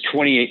it's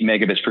 28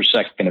 megabits per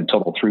second of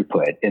total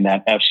throughput in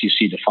that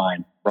FCC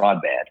defined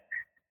broadband.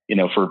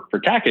 For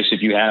Tachus,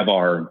 if you have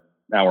our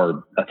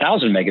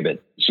 1,000 megabit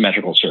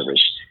symmetrical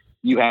service,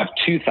 you have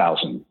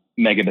 2,000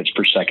 megabits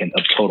per second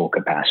of total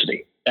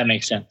capacity. That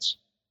makes sense.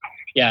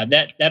 Yeah,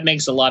 that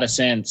makes a lot of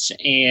sense.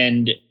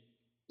 And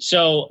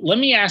so let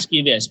me ask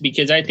you this,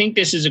 because I think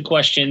this is a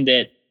question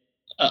that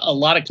a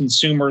lot of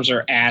consumers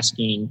are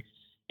asking,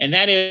 and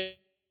that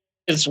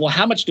is, well,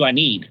 how much do I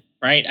need?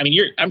 Right? I mean,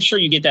 I'm sure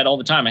you get that all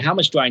the time. How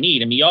much do I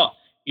need? I mean,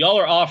 y'all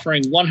are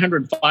offering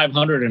 100,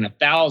 500, and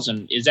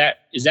 1,000. Is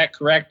that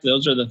correct?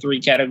 Those are the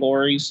 3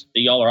 categories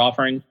that y'all are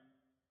offering.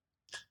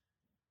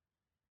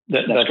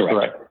 That's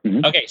correct.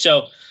 Mm-hmm. Okay,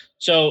 so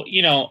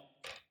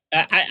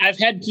I've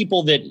had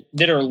people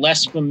that are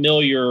less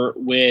familiar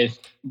with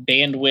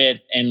bandwidth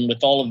and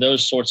with all of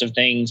those sorts of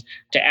things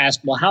to ask,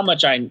 well, how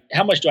much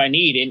do I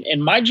need?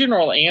 And my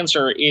general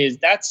answer is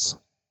that's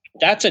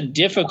that's a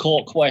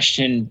difficult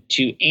question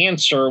to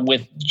answer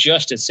with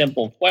just a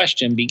simple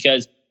question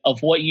because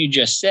of what you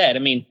just said. I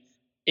mean,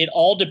 it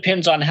all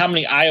depends on how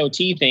many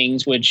IoT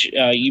things, which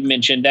you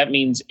mentioned, that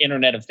means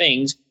Internet of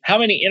Things, how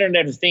many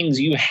Internet of Things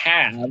you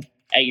have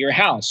at your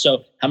house.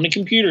 So how many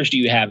computers do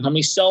you have? How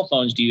many cell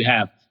phones do you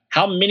have?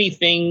 How many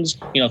things,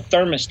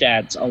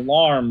 thermostats,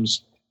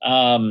 alarms,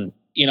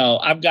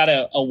 I've got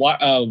a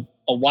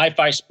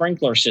Wi-Fi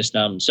sprinkler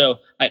system. So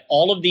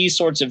all of these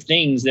sorts of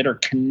things that are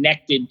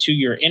connected to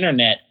your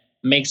internet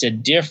makes a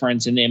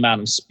difference in the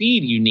amount of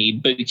speed you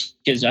need. But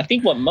because I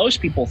think what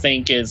most people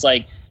think is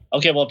like,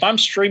 okay, well, if I'm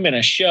streaming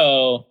a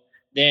show,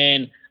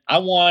 then I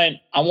want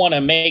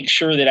to make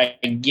sure that I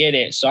can get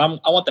it. So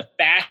I want the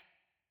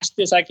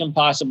fastest I can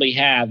possibly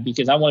have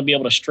because I want to be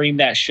able to stream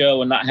that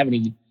show and not have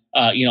any,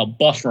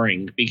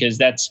 buffering because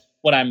that's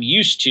what I'm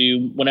used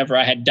to whenever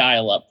I had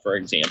dial-up, for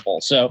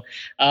example. So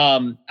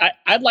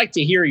I'd like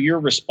to hear your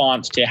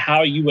response to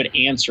how you would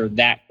answer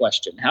that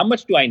question. How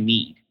much do I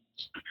need?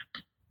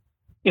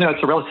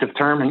 It's a relative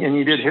term, and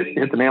you did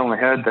hit the nail on the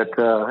head that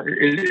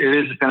it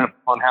is dependent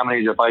upon how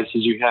many devices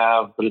you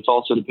have, but it's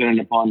also dependent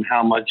upon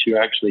how much you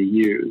actually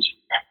use.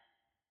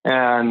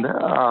 And,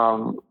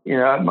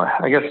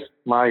 I guess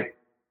my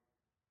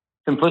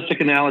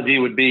simplistic analogy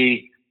would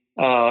be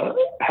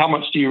how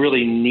much do you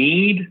really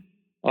need?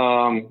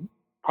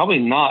 Probably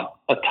not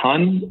a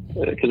ton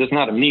because it's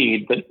not a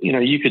need, but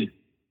you could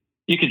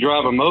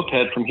drive a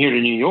moped from here to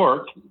New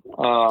York,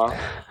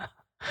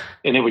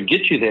 and it would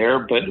get you there,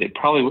 but it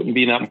probably wouldn't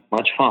be that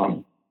much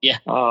fun. Yeah.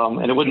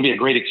 And it wouldn't be a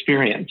great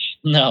experience.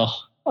 No.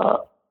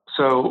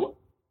 So,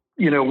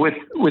 with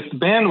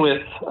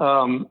bandwidth,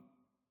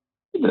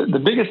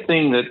 the biggest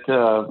thing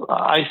that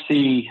I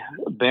see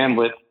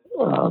bandwidth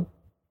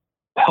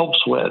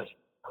helps with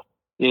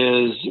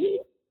is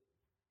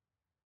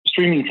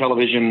streaming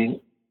television,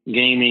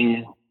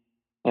 gaming,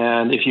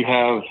 and if you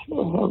have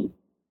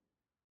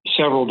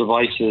several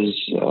devices,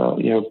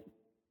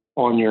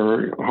 on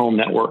your home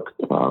network,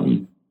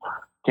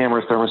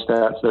 cameras,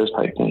 thermostats, those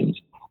type things.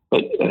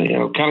 But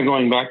kind of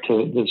going back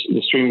to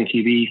the streaming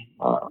TV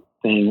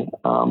thing,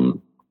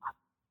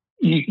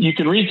 you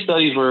can read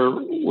studies where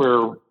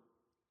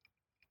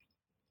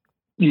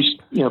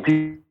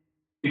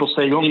people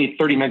say you only need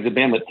 30 megs of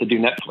bandwidth to do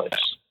Netflix.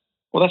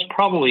 Well, that's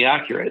probably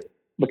accurate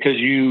because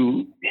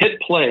you hit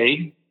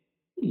play,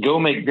 go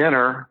make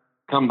dinner,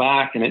 come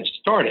back, and it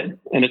started,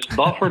 and it's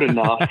buffered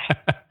enough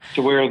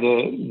to where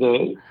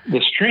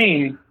the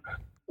stream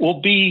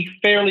will be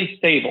fairly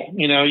stable.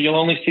 You'll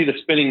only see the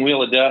spinning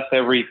wheel of death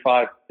every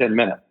 5 to 10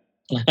 minutes,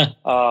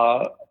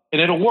 and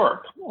it'll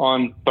work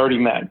on 30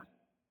 megs.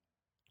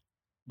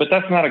 But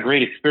that's not a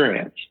great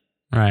experience,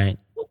 right?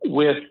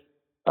 With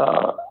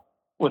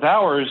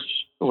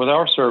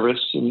our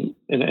service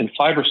and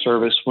fiber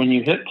service, when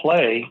you hit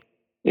play,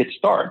 it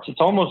starts.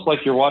 It's almost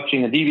like you're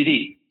watching a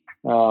DVD.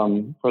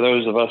 For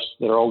those of us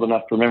that are old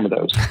enough to remember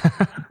those,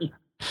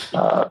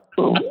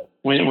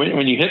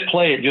 when you hit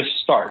play, it just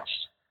starts,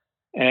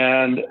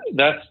 and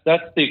that's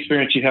the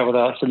experience you have with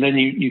us. And then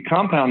you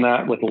compound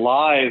that with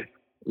live,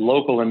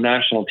 local, and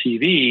national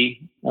TV,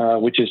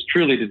 which is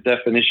truly the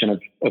definition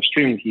of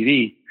streaming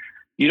TV.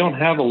 You don't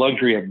have the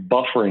luxury of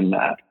buffering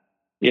that.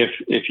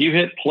 If you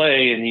hit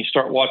play and you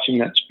start watching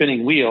that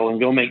spinning wheel and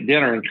go make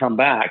dinner and come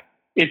back,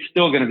 it's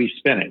still going to be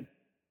spinning.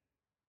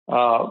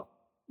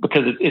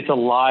 Because it's a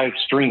live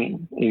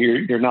stream.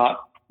 You're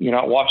not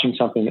watching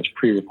something that's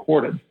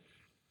pre-recorded.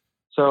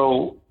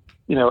 So,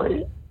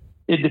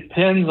 it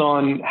depends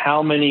on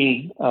how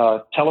many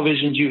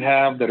televisions you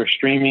have that are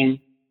streaming.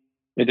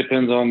 It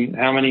depends on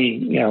how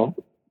many,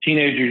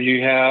 teenagers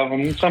you have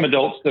and some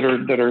adults that are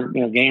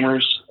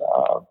gamers,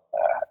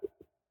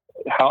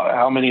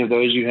 how many of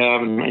those you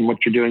have and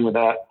what you're doing with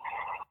that,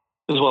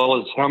 as well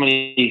as how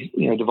many,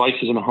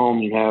 devices in the home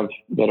you have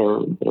that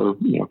are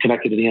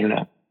connected to the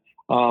internet.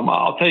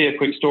 I'll tell you a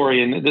quick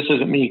story, and this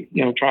isn't me,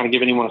 trying to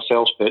give anyone a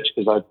sales pitch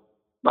because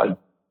I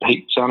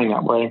hate sounding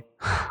that way.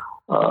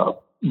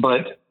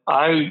 But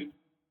I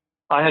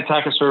had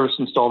Tachus service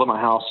installed at my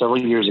house several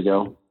years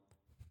ago,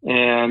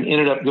 and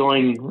ended up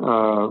going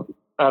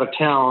out of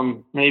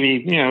town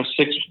maybe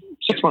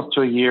 6 months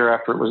to a year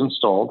after it was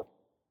installed.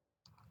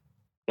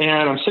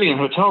 And I'm sitting in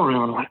a hotel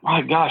room, and I'm like,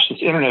 my gosh, this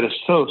internet is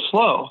so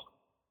slow.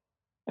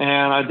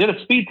 And I did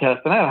a speed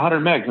test, and I had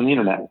 100 megs on the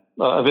internet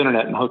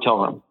in the hotel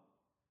room.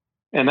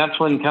 And that's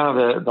when kind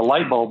of the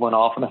light bulb went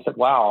off, and I said,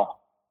 wow,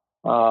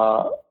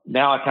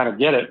 now I kind of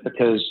get it,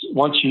 because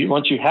once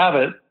you have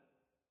it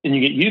and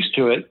you get used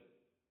to it,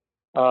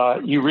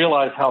 you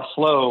realize how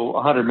slow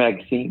 100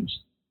 meg seems.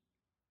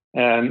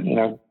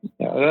 And,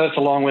 that's a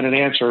long-winded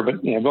answer,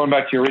 but, going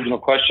back to your original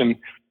question,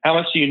 how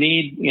much do you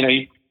need?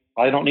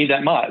 I don't need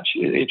that much.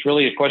 It's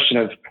really a question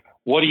of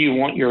what do you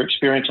want your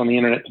experience on the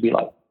internet to be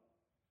like?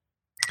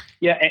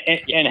 Yeah,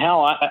 and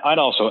Hal, I'd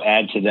also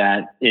add to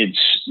that.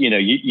 It's,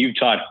 you've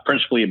talked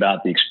principally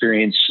about the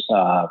experience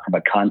from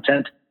a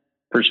content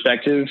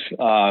perspective,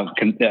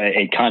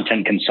 a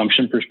content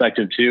consumption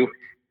perspective too.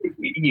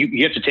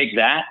 You have to take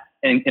that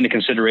into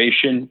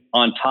consideration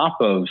on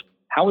top of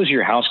how is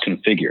your house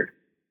configured?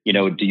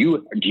 do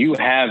you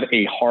have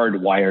a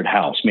hardwired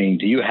house? Meaning,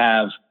 do you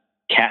have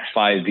Cat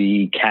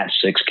 5e, Cat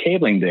 6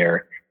 cabling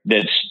there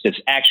that's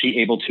actually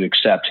able to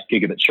accept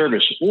gigabit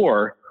service,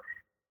 or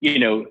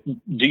do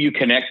you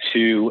connect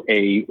to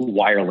a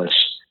wireless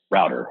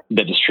router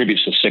that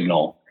distributes the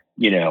signal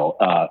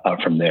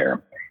from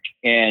there?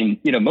 And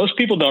most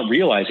people don't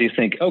realize. They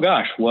think, oh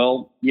gosh,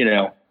 well,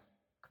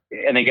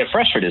 and they get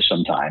frustrated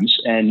sometimes.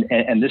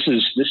 And this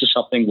is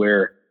something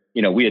where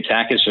we at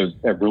Tachus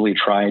have really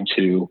tried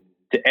to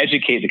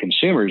educate the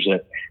consumers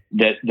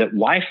that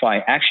Wi-Fi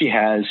actually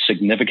has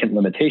significant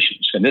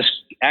limitations. And this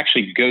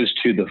actually goes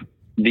to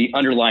the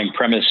underlying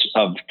premise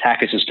of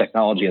Tachus's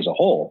technology as a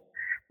whole,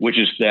 which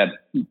is that,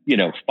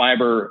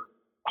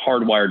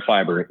 hardwired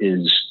fiber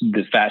is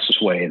the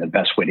fastest way and the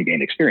best way to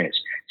gain experience.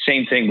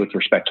 Same thing with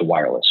respect to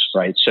wireless,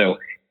 right? So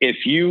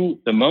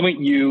the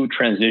moment you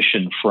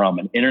transition from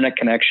an internet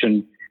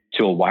connection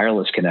to a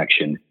wireless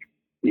connection,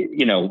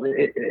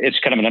 it's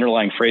kind of an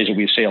underlying phrase that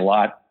we say a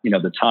lot,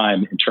 the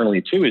time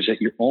internally too, is that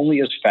you're only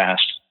as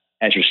fast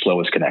as your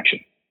slowest connection.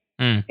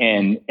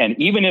 And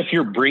even if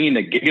you're bringing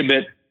a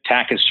gigabit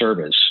Tachus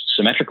service,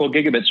 symmetrical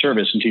gigabit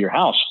service into your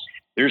house,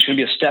 there's going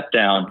to be a step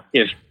down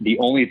if the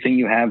only thing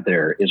you have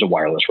there is a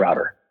wireless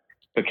router,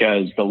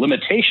 because the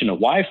limitation of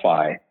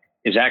Wi-Fi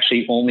is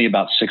actually only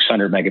about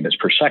 600 megabits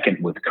per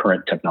second with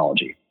current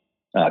technology,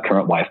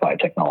 current Wi-Fi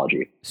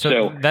technology.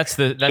 So that's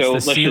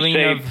the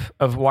ceiling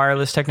of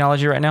wireless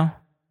technology right now.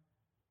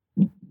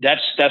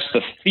 That's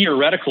the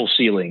theoretical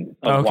ceiling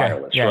of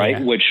wireless, right?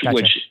 Yeah.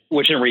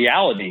 Which in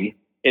reality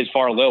is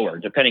far lower,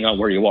 depending on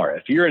where you are.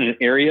 If you're in an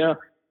area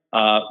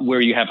where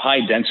you have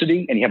high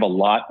density and you have a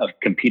lot of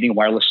competing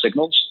wireless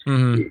signals,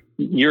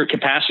 your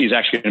capacity is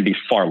actually going to be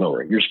far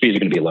lower. Your speeds are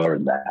going to be lower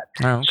than that.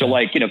 Oh, okay. So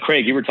like,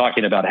 Craig, you were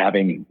talking about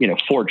having,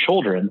 4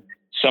 children,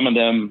 some of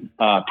them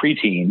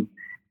preteen.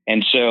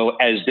 And so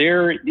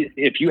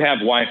if you have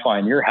Wi-Fi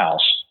in your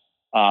house,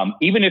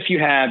 even if you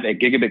have a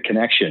gigabit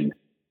connection,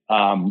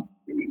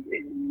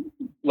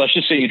 let's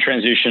just say you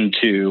transition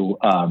to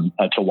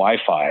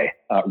Wi-Fi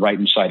right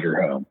inside your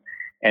home.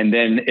 And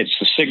then it's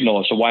a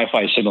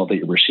Wi-Fi signal that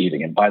you're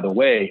receiving. And by the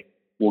way,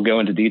 we'll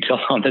go into detail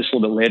on this a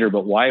little bit later,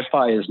 but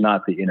Wi-Fi is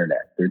not the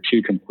internet. They're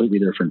two completely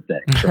different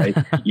things, right?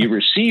 You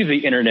receive the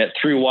internet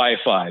through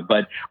Wi-Fi,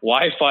 but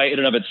Wi-Fi in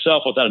and of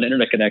itself without an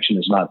internet connection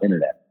is not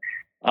internet.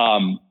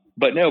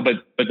 But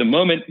the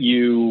moment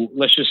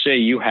let's just say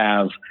you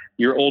have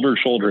your older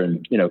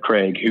children,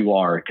 Craig, who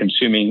are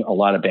consuming a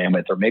lot of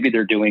bandwidth, or maybe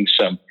they're doing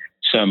some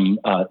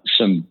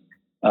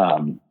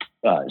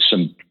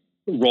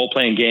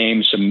role-playing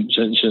games, some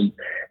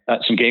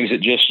games that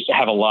just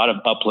have a lot of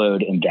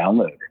upload and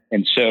download.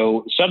 And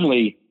so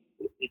suddenly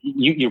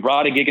you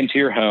brought a gig into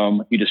your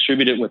home, you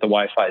distribute it with a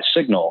Wi-Fi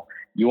signal,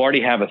 you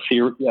already have a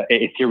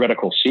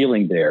theoretical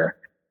ceiling there.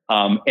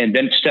 And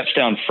then it steps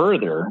down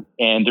further,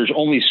 and there's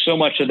only so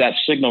much of that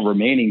signal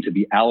remaining to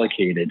be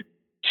allocated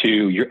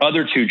to your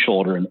other 2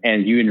 children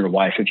and you and your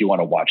wife if you want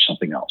to watch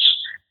something else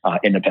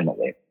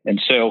independently. And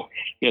so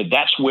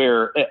that's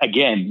where,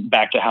 again,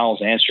 back to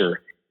Hal's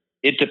answer,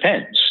 it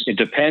depends. It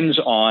depends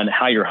on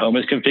how your home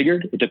is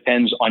configured. It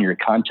depends on your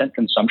content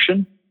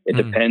consumption. It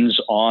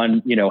depends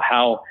on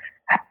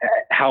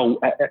how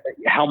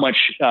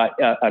much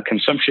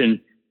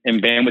consumption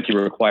and bandwidth you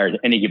require at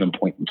any given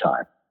point in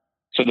time.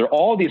 So there are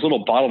all these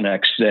little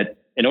bottlenecks that,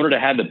 in order to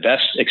have the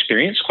best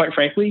experience, quite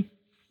frankly,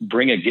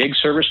 bring a gig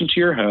service into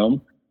your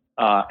home,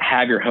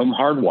 have your home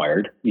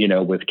hardwired,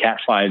 with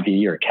Cat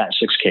 5e or Cat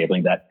 6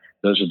 cabling.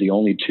 Those are the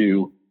only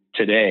 2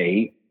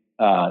 today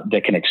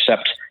that can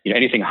accept,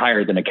 anything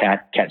higher than a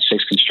Cat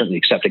 6 can certainly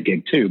accept a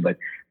gig too, but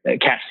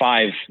Cat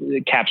 5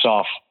 caps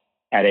off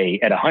at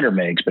 100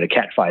 megs, but a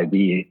Cat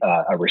 5e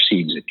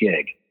receives a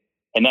gig.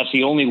 And that's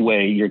the only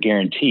way you're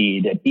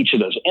guaranteed at each of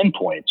those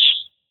endpoints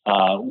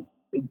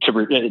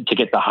to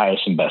get the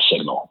highest and best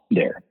signal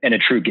there, and a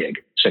true gig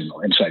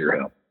signal inside your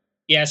home.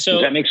 Yeah. So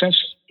does that make sense?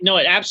 No,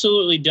 it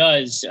absolutely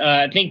does.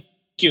 I think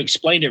you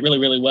explained it really,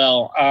 really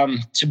well.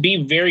 To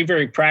be very,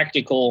 very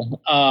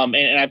practical,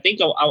 and I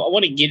think I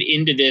want to get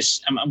into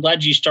this. I'm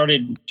glad you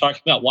started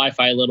talking about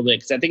Wi-Fi a little bit,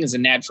 because I think it's a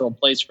natural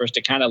place for us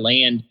to kind of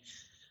land.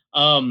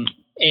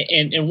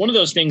 And one of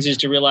those things is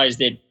to realize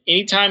that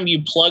anytime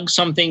you plug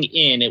something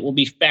in, it will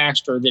be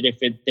faster than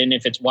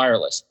if it's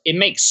wireless. It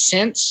makes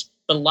sense,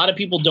 but a lot of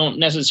people don't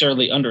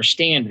necessarily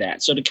understand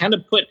that. So to kind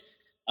of put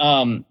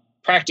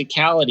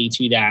practicality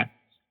to that,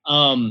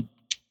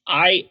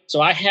 I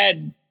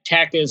had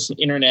Tachus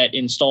internet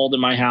installed in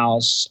my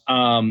house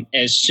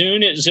as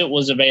soon as it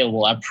was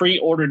available. I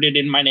pre-ordered it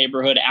in my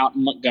neighborhood out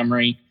in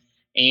Montgomery,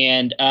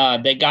 and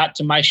they got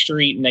to my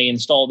street and they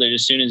installed it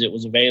as soon as it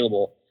was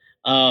available.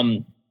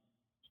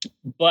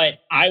 But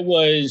I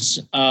was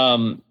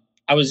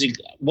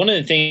one of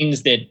the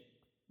things that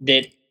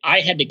I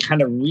had to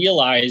kind of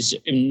realize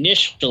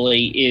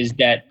initially is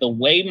that the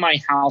way my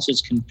house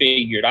is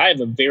configured, I have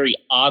a very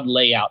odd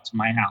layout to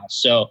my house.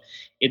 So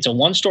it's a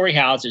 1-story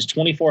house. It's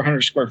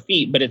 2,400 square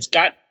feet, but it's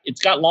got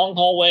long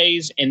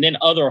hallways and then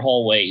other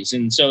hallways.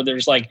 And so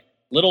there's like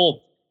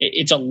little,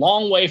 it's a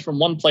long way from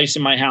one place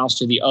in my house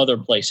to the other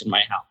place in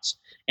my house.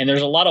 And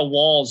there's a lot of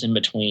walls in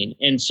between.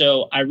 And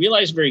so I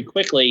realized very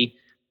quickly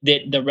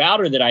that the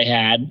router that I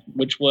had,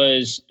 which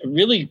was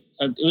it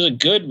was a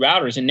good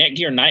router. It's a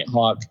Netgear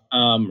Nighthawk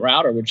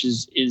router, which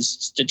is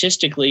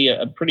statistically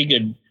a pretty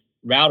good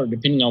router,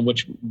 depending on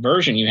which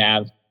version you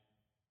have.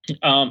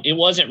 It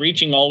wasn't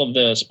reaching all of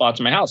the spots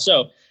in my house.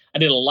 So I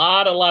did a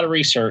lot of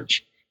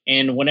research.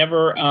 And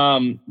whenever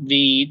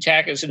the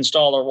Tachus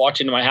installer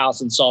walked into my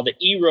house and saw the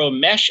eRow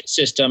mesh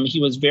system,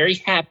 he was very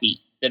happy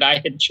that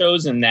I had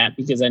chosen that,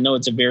 because I know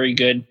it's a very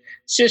good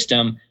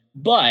system.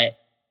 But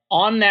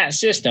on that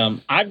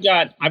system, I've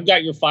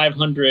got your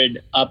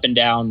 500 up and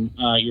down,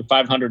 your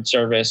 500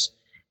 service,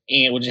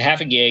 and which is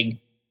half a gig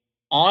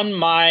on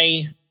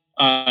my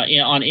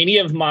on any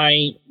of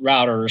my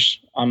routers,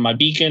 on my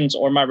beacons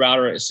or my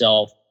router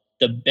itself.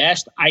 The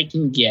best I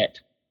can get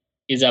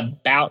is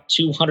about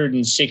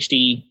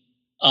 260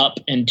 up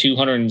and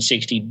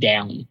 260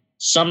 down.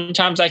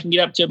 Sometimes I can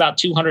get up to about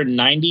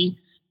 290,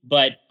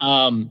 but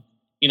I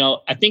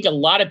think a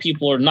lot of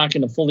people are not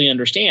going to fully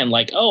understand,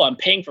 like, oh, I'm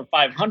paying for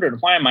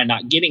 500. Why am I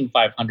not getting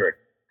 500?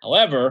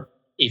 However,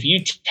 if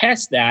you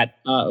test that,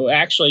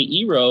 actually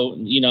eRow,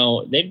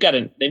 they've got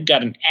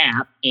an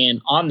app,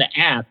 and on the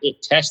app,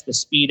 it tests the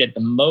speed at the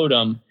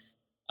modem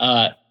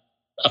a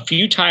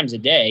few times a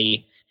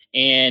day,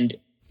 and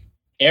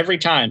every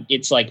time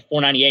it's like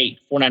 498,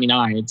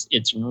 499.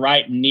 It's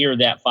right near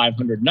that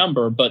 500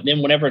 number. But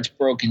then whenever it's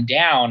broken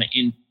down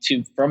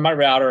from my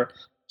router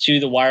to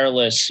the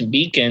wireless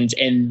beacons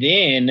and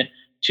then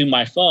to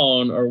my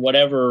phone or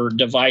whatever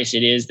device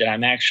it is that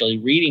I'm actually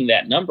reading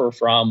that number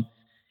from,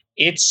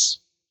 it's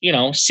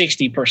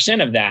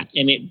 60% of that.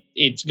 And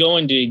it's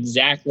going to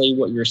exactly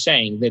what you're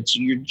saying, that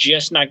you're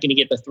just not going to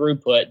get the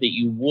throughput that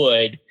you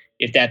would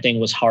if that thing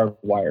was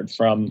hardwired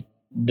from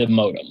the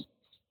modem.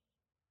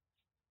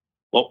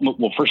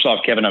 Well, first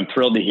off, Kevin, I'm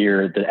thrilled to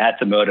hear that at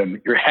the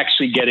modem, you're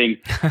actually getting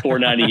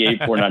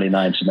 498,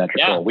 499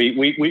 symmetrical. Yeah.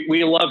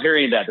 We love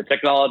hearing that. The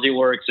technology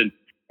works and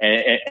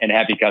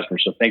happy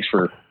customers. So thanks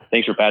for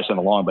passing it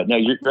along. But no,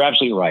 you're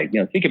absolutely right.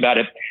 Think about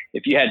it.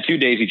 If you had two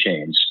daisy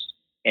chains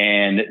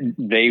and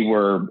they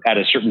were at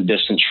a certain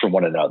distance from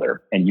one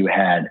another, and you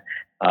had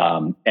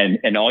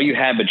and all you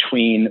had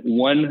between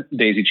one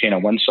daisy chain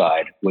on one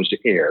side was the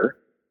air,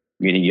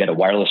 meaning you had a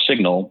wireless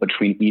signal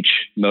between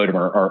each modem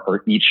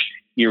or each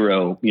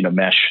eRow,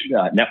 mesh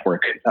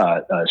network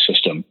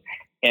system,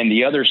 and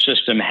the other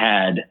system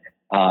had,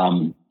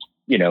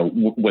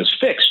 was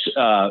fixed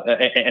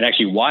and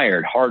actually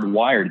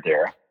hardwired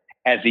there.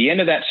 At the end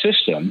of that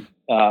system,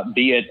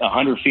 be it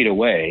 100 feet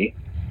away,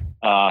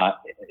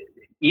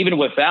 even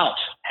without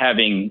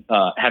having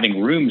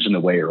rooms in the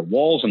way or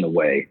walls in the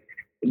way,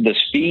 the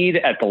speed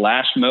at the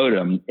last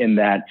modem in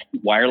that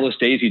wireless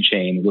daisy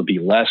chain would be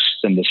less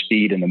than the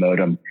speed in the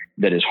modem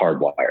that is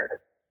hardwired,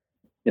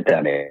 if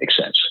that makes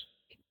sense.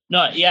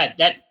 No, yeah,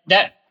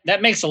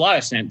 that makes a lot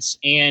of sense.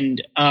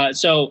 And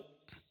so,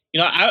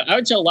 I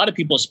would tell a lot of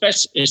people,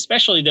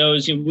 especially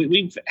those,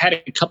 we've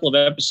had a couple of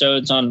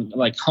episodes on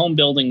like home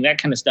building, that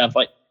kind of stuff.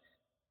 Like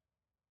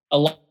a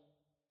lot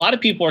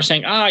of people are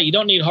saying, you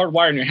don't need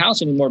hardwire in your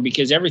house anymore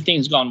because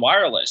everything's gone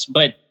wireless.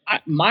 But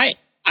I'd like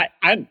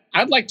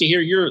to hear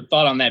your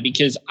thought on that,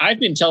 because I've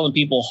been telling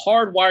people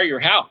hardwire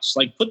your house,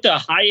 like put the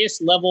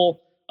highest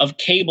level of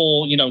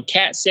cable,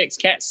 Cat 6,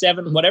 Cat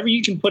 7, whatever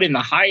you can put in, the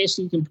highest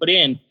you can put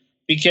in.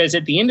 Because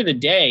at the end of the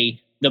day,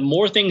 the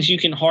more things you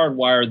can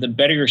hardwire, the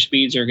better your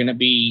speeds are going to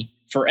be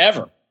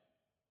forever.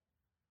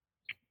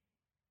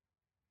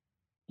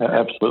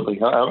 Absolutely.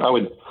 I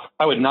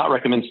would not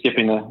recommend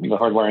skipping the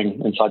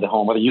hardwiring inside the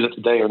home, whether you use it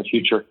today or in the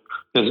future,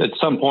 because at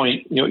some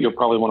point you'll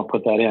probably want to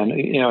put that in.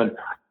 And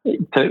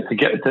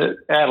to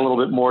add a little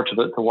bit more to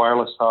the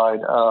wireless side,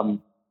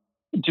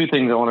 two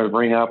things I wanted to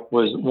bring up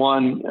was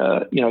one,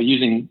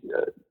 using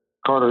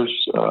Carter's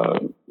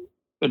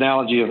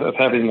analogy of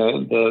having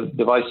the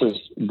device's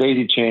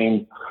daisy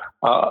chain.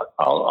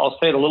 I'll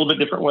say it a little bit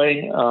different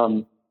way.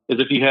 Is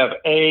if you have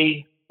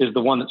A is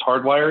the one that's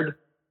hardwired,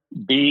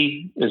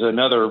 B is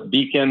another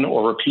beacon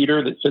or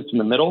repeater that sits in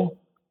the middle,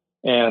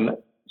 and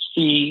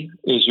C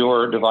is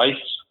your device.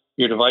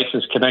 Your device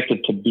is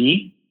connected to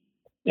B,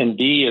 and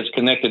B is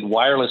connected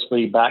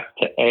wirelessly back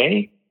to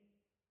A.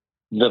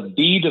 The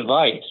B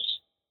device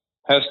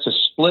has to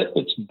split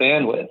its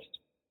bandwidth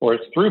or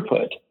its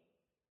throughput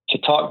to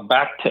talk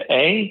back to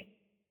A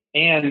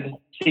and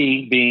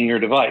C being your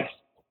device.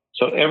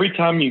 So every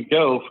time you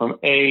go from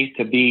A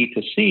to B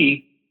to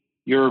C,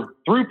 your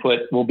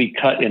throughput will be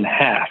cut in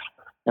half.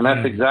 And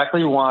that's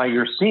exactly why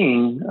you're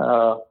seeing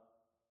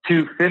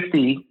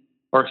 250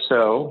 or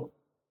so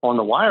on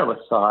the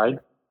wireless side,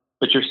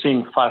 but you're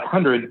seeing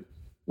 500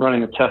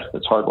 running a test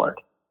that's hardwired.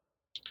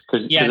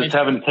 Because it's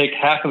having to take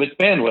half of its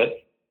bandwidth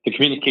to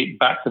communicate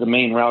back to the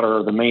main router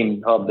or the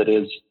main hub that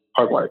is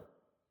hardwired.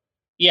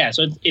 Yeah,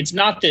 so it's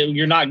not that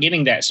you're not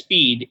getting that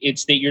speed,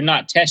 it's that you're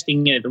not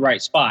testing it at the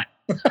right spot.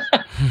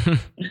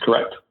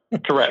 Correct.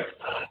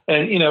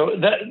 And,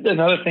 that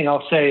another thing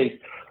I'll say is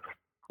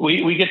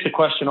we get the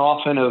question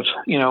often of,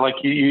 like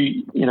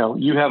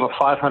you have a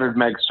 500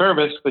 meg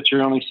service, but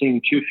you're only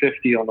seeing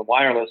 250 on the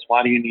wireless.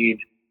 Why do you need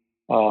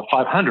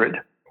 500?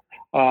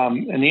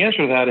 And the answer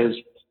to that is,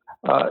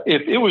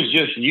 if it was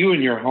just you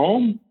in your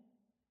home,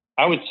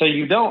 I would say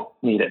you don't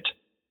need it.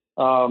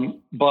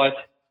 But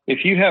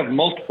if you have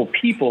multiple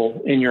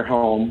people in your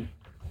home,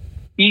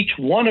 each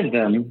one of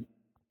them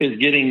is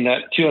getting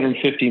that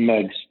 250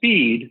 meg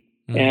speed,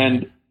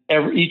 and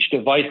each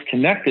device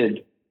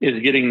connected is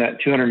getting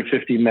that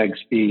 250 meg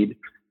speed.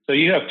 So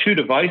you have two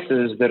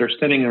devices that are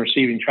sending and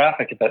receiving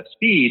traffic at that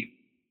speed.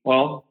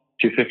 Well,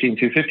 250 and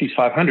 250 is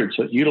 500.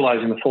 So it's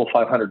utilizing the full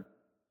 500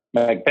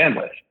 meg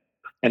bandwidth.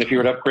 And if you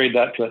were to upgrade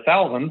that to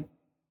 1,000,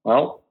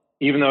 well,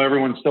 even though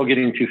everyone's still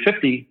getting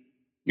 250,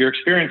 your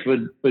experience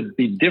would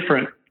be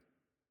different.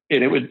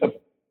 And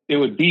it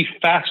would be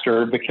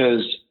faster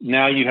because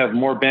now you have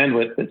more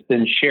bandwidth that's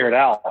been shared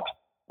out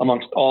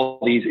amongst all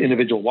these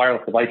individual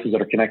wireless devices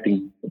that are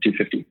connecting to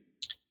 250.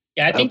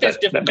 Yeah, I think that's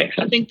difficult.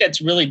 I think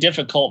that's really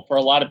difficult for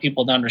a lot of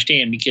people to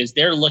understand because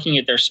they're looking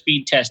at their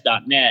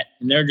speedtest.net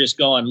and they're just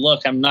going,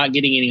 look, I'm not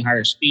getting any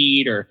higher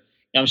speed, or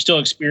I'm still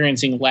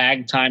experiencing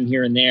lag time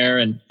here and there.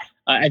 And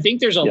I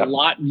think there's a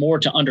lot more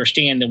to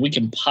understand than we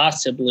can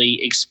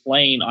possibly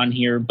explain on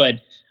here.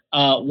 But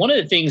one of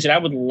the things that I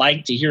would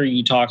like to hear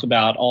you talk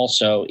about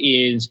also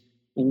is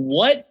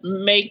what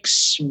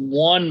makes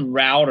one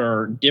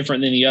router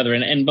different than the other.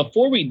 And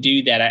before we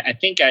do that, I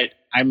think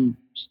I'm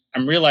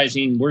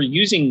realizing we're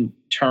using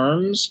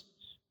terms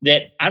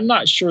that I'm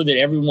not sure that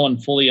everyone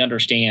fully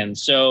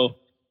understands. So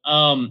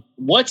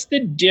what's the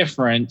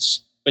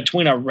difference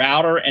between a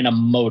router and a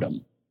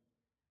modem?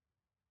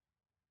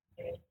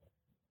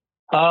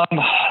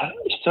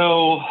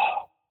 So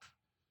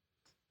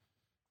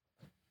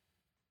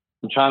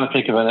I'm trying to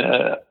think of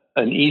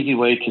an easy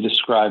way to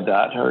describe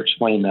that or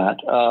explain that.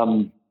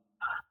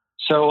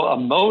 So a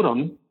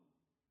modem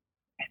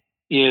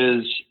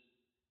is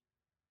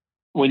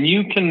when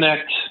you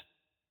connect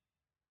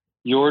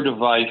your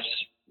device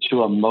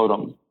to a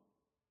modem,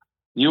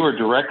 you are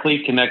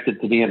directly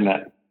connected to the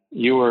internet.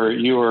 You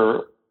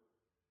are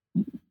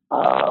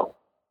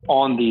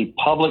on the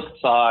public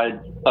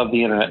side of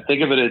the internet.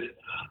 Think of it as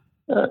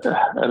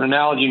an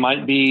analogy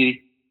might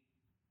be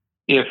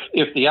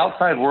if the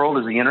outside world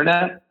is the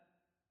internet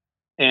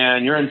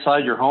and you're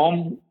inside your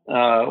home,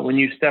 when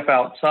you step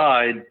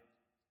outside,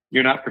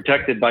 you're not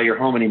protected by your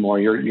home anymore.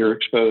 You're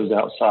exposed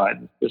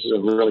outside. This is a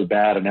really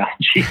bad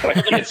analogy.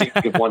 I can't think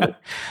of one.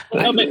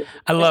 I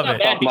love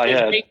it. Off my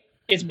head.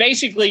 It's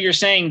basically you're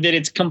saying that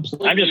it's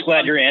completely. I'm just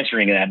glad you're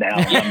answering that now.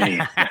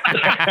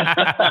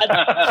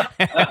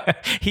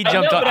 He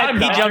jumped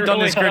on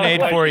this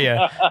grenade for you.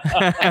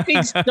 I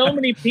think so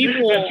many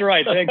people. That's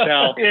right. Thanks,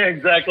 Al. Yeah,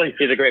 exactly.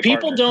 He's a great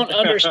people partner. don't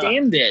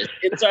understand this.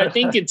 I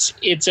think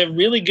it's a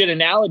really good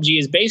analogy.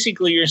 Is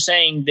basically you're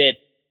saying that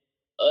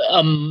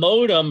a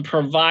modem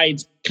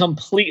provides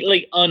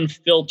completely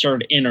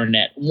unfiltered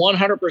internet.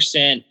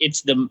 100%.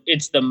 It's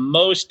the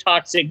most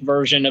toxic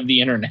version of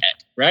the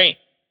internet, right?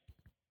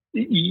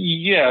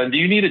 Yeah. Do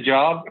you need a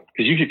job?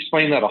 Because you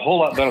explained that a whole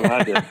lot better than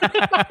I did.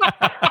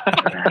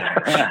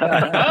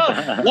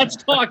 Oh, let's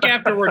talk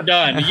after we're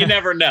done. You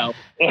never know.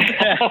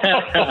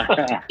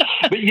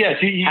 But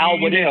yes, Al,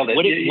 would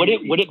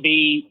it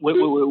be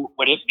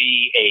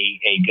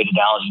a good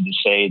analogy to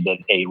say that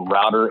a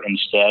router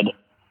instead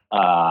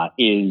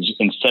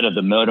of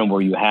the modem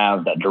where you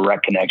have that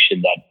direct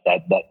connection,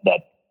 that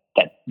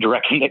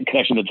direct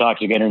connection to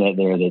toxic internet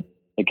there that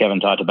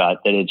Kevin talked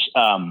about, that it's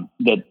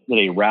that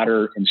a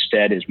router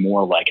instead is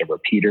more like a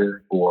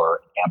repeater or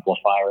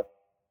amplifier?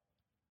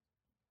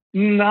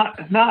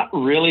 Not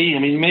really. I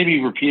mean, maybe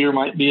repeater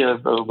might be a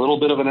little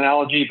bit of an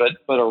analogy, but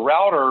a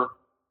router,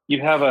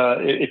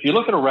 if you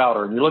look at a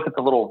router and you look at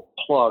the little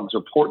plugs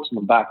or ports in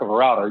the back of a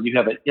router, you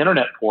have an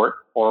internet port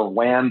or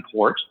WAN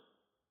port.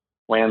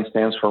 WAN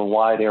stands for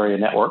Wide Area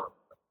Network,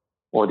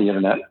 or the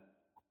internet.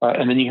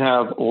 And then you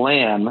have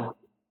LAN,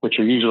 which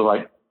are usually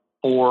like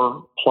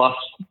 4+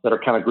 that are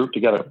kind of grouped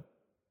together.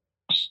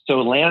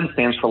 So LAN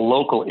stands for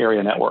Local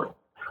Area Network.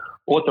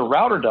 What the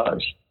router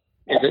does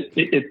is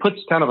it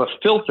puts kind of a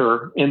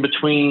filter in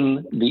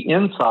between the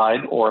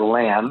inside, or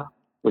LAN,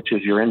 which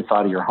is your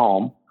inside of your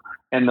home,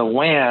 and the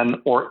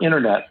WAN, or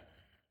internet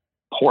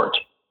port.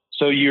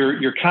 So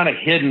you're kind of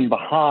hidden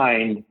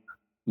behind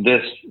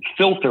this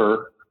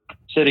filter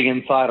sitting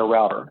inside a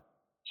router.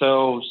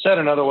 So said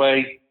another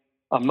way,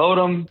 a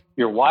modem,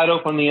 you're wide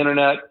open on the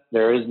internet.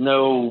 There is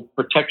no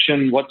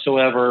protection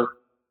whatsoever.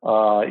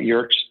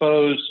 You're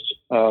exposed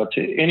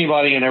to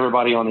anybody and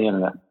everybody on the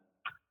internet.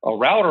 A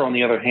router, on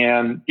the other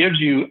hand, gives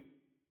you,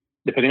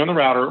 depending on the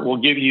router, will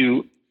give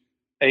you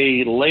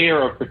a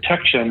layer of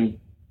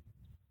protection,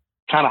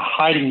 kind of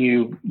hiding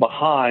you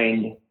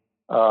behind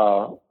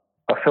a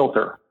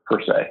filter, per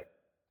se.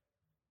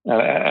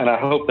 And I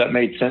hope that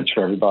made sense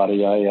for everybody.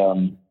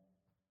 That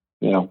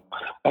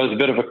was a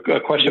bit of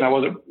a question I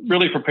wasn't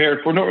really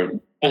prepared for.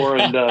 No, well,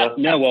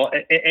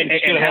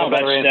 and how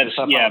that's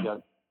yeah.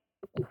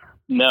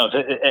 No,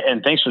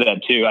 and thanks for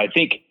that too. I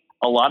think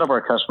a lot of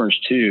our customers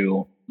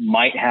too,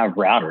 might have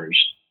routers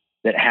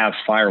that have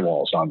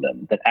firewalls on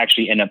them that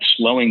actually end up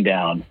slowing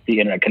down the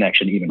internet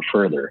connection even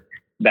further.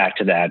 Back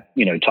to that,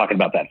 talking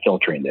about that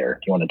filtering there. Do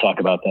you want to talk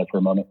about that for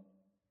a moment?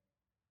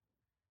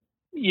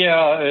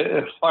 Yeah,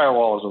 a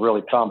firewall is a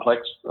really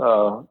complex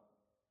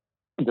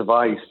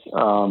device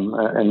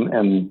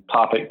and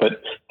topic,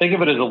 but think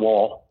of it as a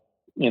wall.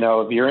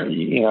 If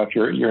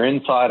you're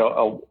inside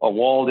a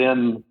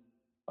walled-in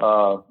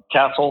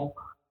castle,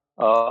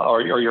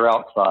 or you're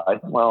outside,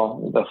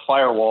 well, the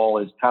firewall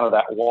is kind of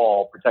that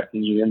wall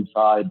protecting you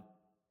inside,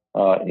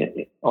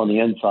 on the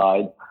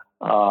inside,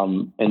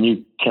 and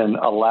you can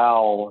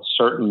allow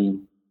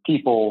certain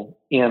people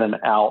in and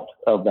out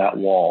of that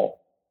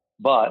wall.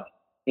 But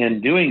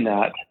in doing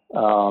that,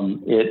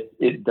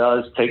 it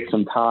does take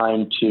some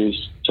time to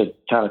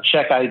kind of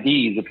check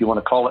IDs, if you want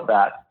to call it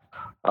that,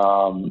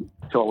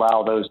 to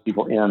allow those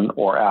people in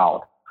or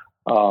out.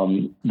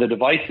 The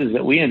devices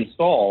that we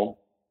install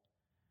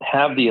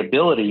have the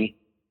ability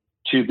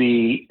to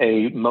be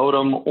a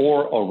modem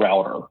or a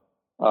router.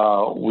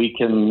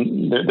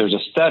 There's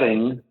a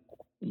setting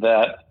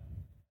that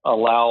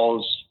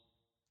allows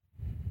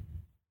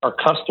our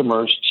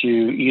customers to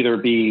either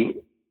be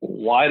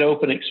wide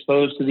open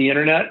exposed to the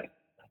internet.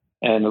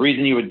 And the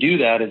reason you would do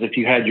that is if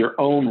you had your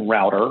own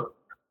router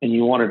and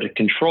you wanted to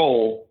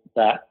control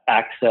that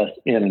access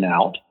in and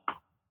out.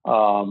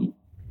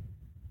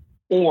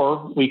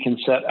 Or we can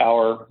set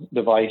our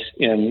device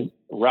in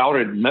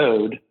routed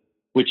mode,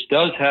 which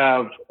does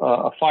have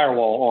a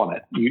firewall on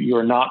it. You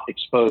are not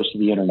exposed to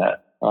the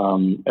internet.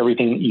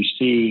 Everything that you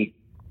see,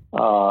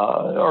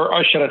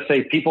 or should I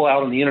say, people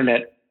out on the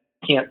internet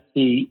can't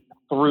see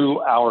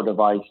through our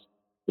device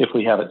if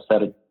we have it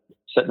set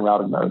in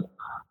routed mode.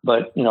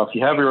 But if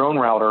you have your own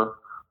router,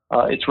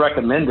 it's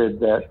recommended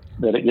that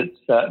it gets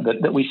set,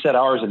 that we set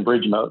ours in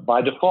bridge mode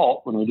by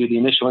default when we do the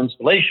initial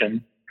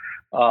installation.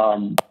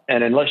 And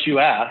unless you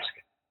ask,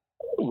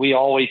 we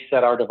always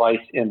set our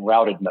device in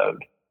routed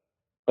mode.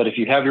 But if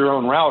you have your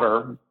own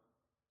router,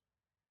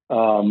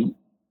 and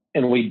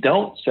we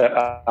don't set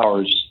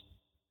ours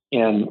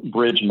in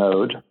bridge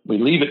mode, we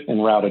leave it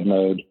in routed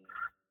mode,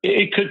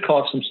 it could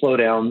cause some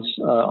slowdowns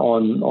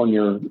on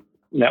your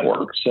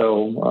network.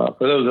 So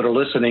for those that are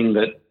listening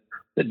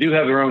that do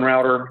have their own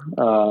router,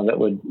 that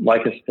would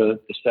like us to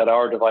set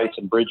our device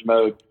in bridge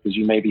mode because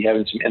you may be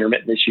having some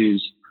intermittent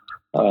issues,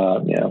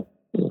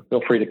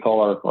 feel free to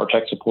call our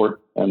tech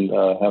support and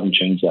have them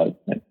change that.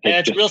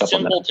 It's real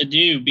simple to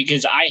do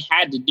because I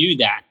had to do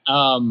that.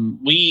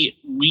 We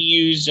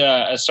use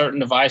a certain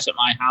device at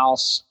my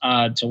house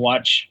to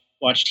watch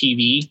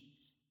TV,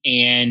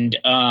 and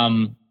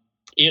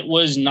it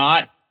was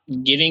not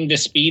getting the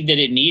speed that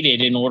it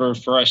needed in order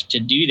for us to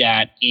do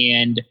that.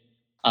 And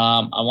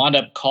I wound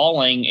up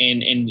calling,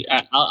 and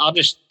I'll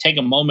just take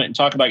a moment and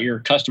talk about your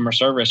customer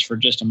service for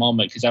just a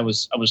moment because I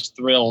was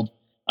thrilled.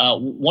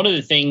 One of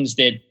the things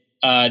that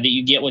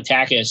you get with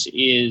Tachus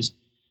is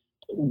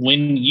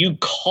when you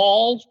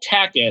call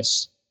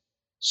Tachus,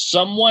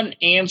 someone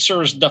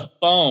answers the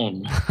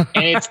phone,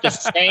 and it's the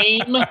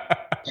same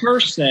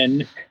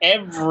person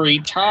every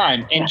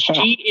time, and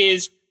she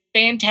is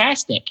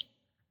fantastic,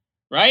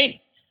 right?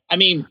 I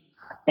mean,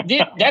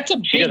 that's a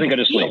big She doesn't go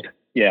to deal. sleep.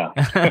 Yeah.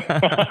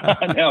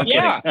 No,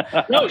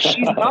 no, she's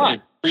not.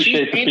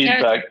 Appreciate the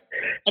feedback.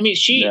 I mean,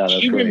 she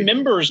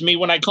remembers me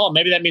when I call.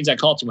 Maybe that means I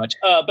call too much.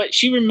 But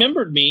she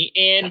remembered me,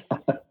 and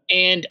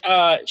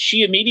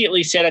she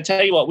immediately said, "I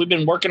tell you what, we've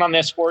been working on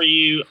this for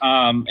you."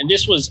 And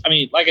this was, I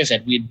mean, like I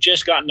said, we had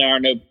just gotten to our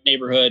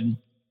neighborhood.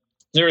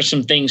 There are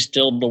some things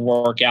still to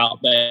work out,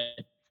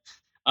 but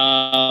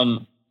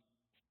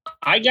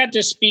I got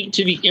to speak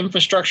to the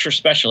infrastructure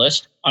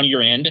specialist on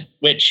your end,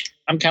 which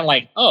I'm kind of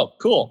like, oh,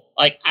 cool.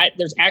 Like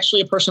there's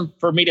actually a person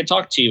for me to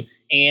talk to,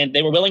 and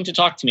they were willing to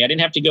talk to me. I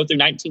didn't have to go through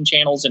 19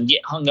 channels and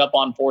get hung up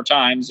on 4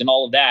 times and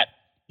all of that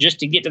just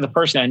to get to the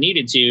person I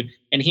needed to.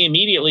 And he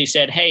immediately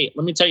said, hey,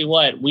 let me tell you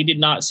what, we did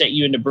not set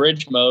you into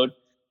bridge mode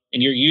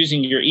and you're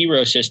using your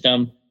Eero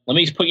system. Let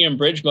me put you in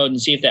bridge mode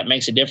and see if that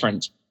makes a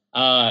difference.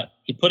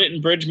 He put it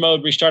in bridge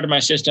mode, restarted my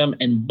system,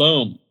 and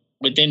boom,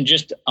 within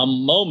just a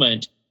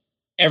moment,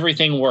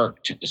 everything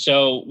worked.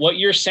 So what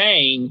you're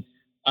saying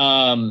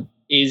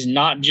is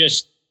not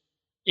just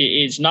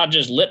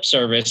lip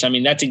service. I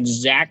mean, that's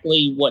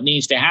exactly what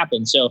needs to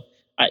happen. So,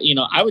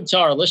 I would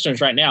tell our listeners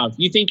right now, if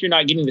you think you're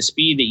not getting the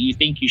speed that you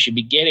think you should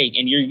be getting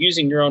and you're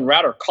using your own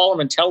router, call them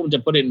and tell them to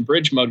put it in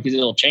bridge mode because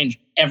it'll change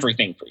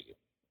everything for you.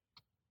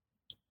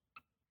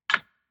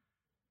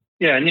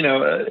 Yeah. And,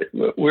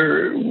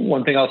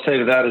 one thing I'll say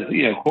to that is,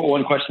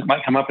 one question that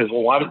might come up is,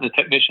 well, why did the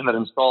technician that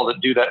installed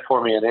it do that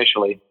for me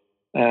initially?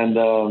 And,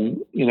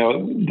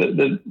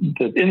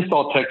 the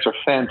install techs are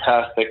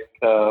fantastic,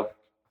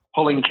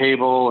 pulling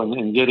cable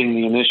and getting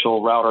the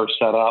initial router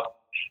set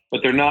up,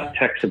 but they're not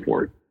tech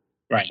support.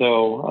 Right.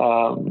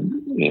 So,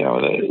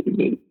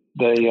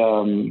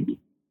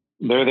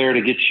 they're there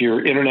to get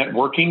your internet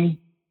working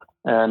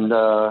and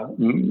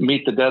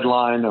meet the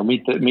deadline or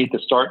meet the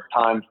start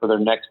time for their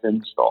next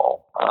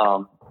install.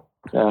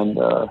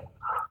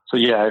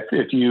 yeah,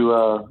 if you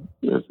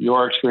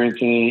are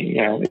experiencing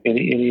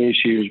any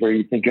issues where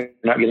you think you're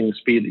not getting the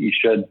speed that you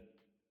should,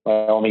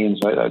 by all means,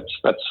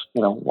 that's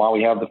why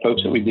we have the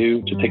folks that we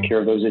do to take care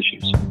of those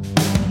issues.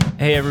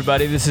 Hey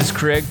everybody, this is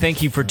Craig.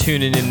 Thank you for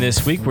tuning in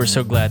this week. We're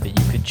so glad that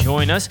you could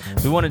join us.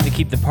 We wanted to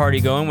keep the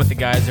party going with the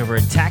guys over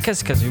at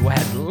Tachus because we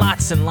had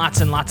lots and lots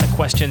and lots of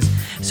questions.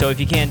 So if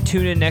you can,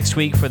 tune in next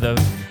week for the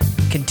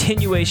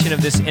continuation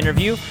of this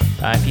interview.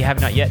 If you have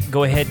not yet,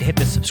 go ahead, hit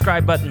the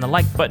subscribe button, the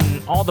like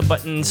button, all the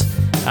buttons.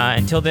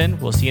 Until then,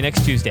 we'll see you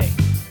next Tuesday.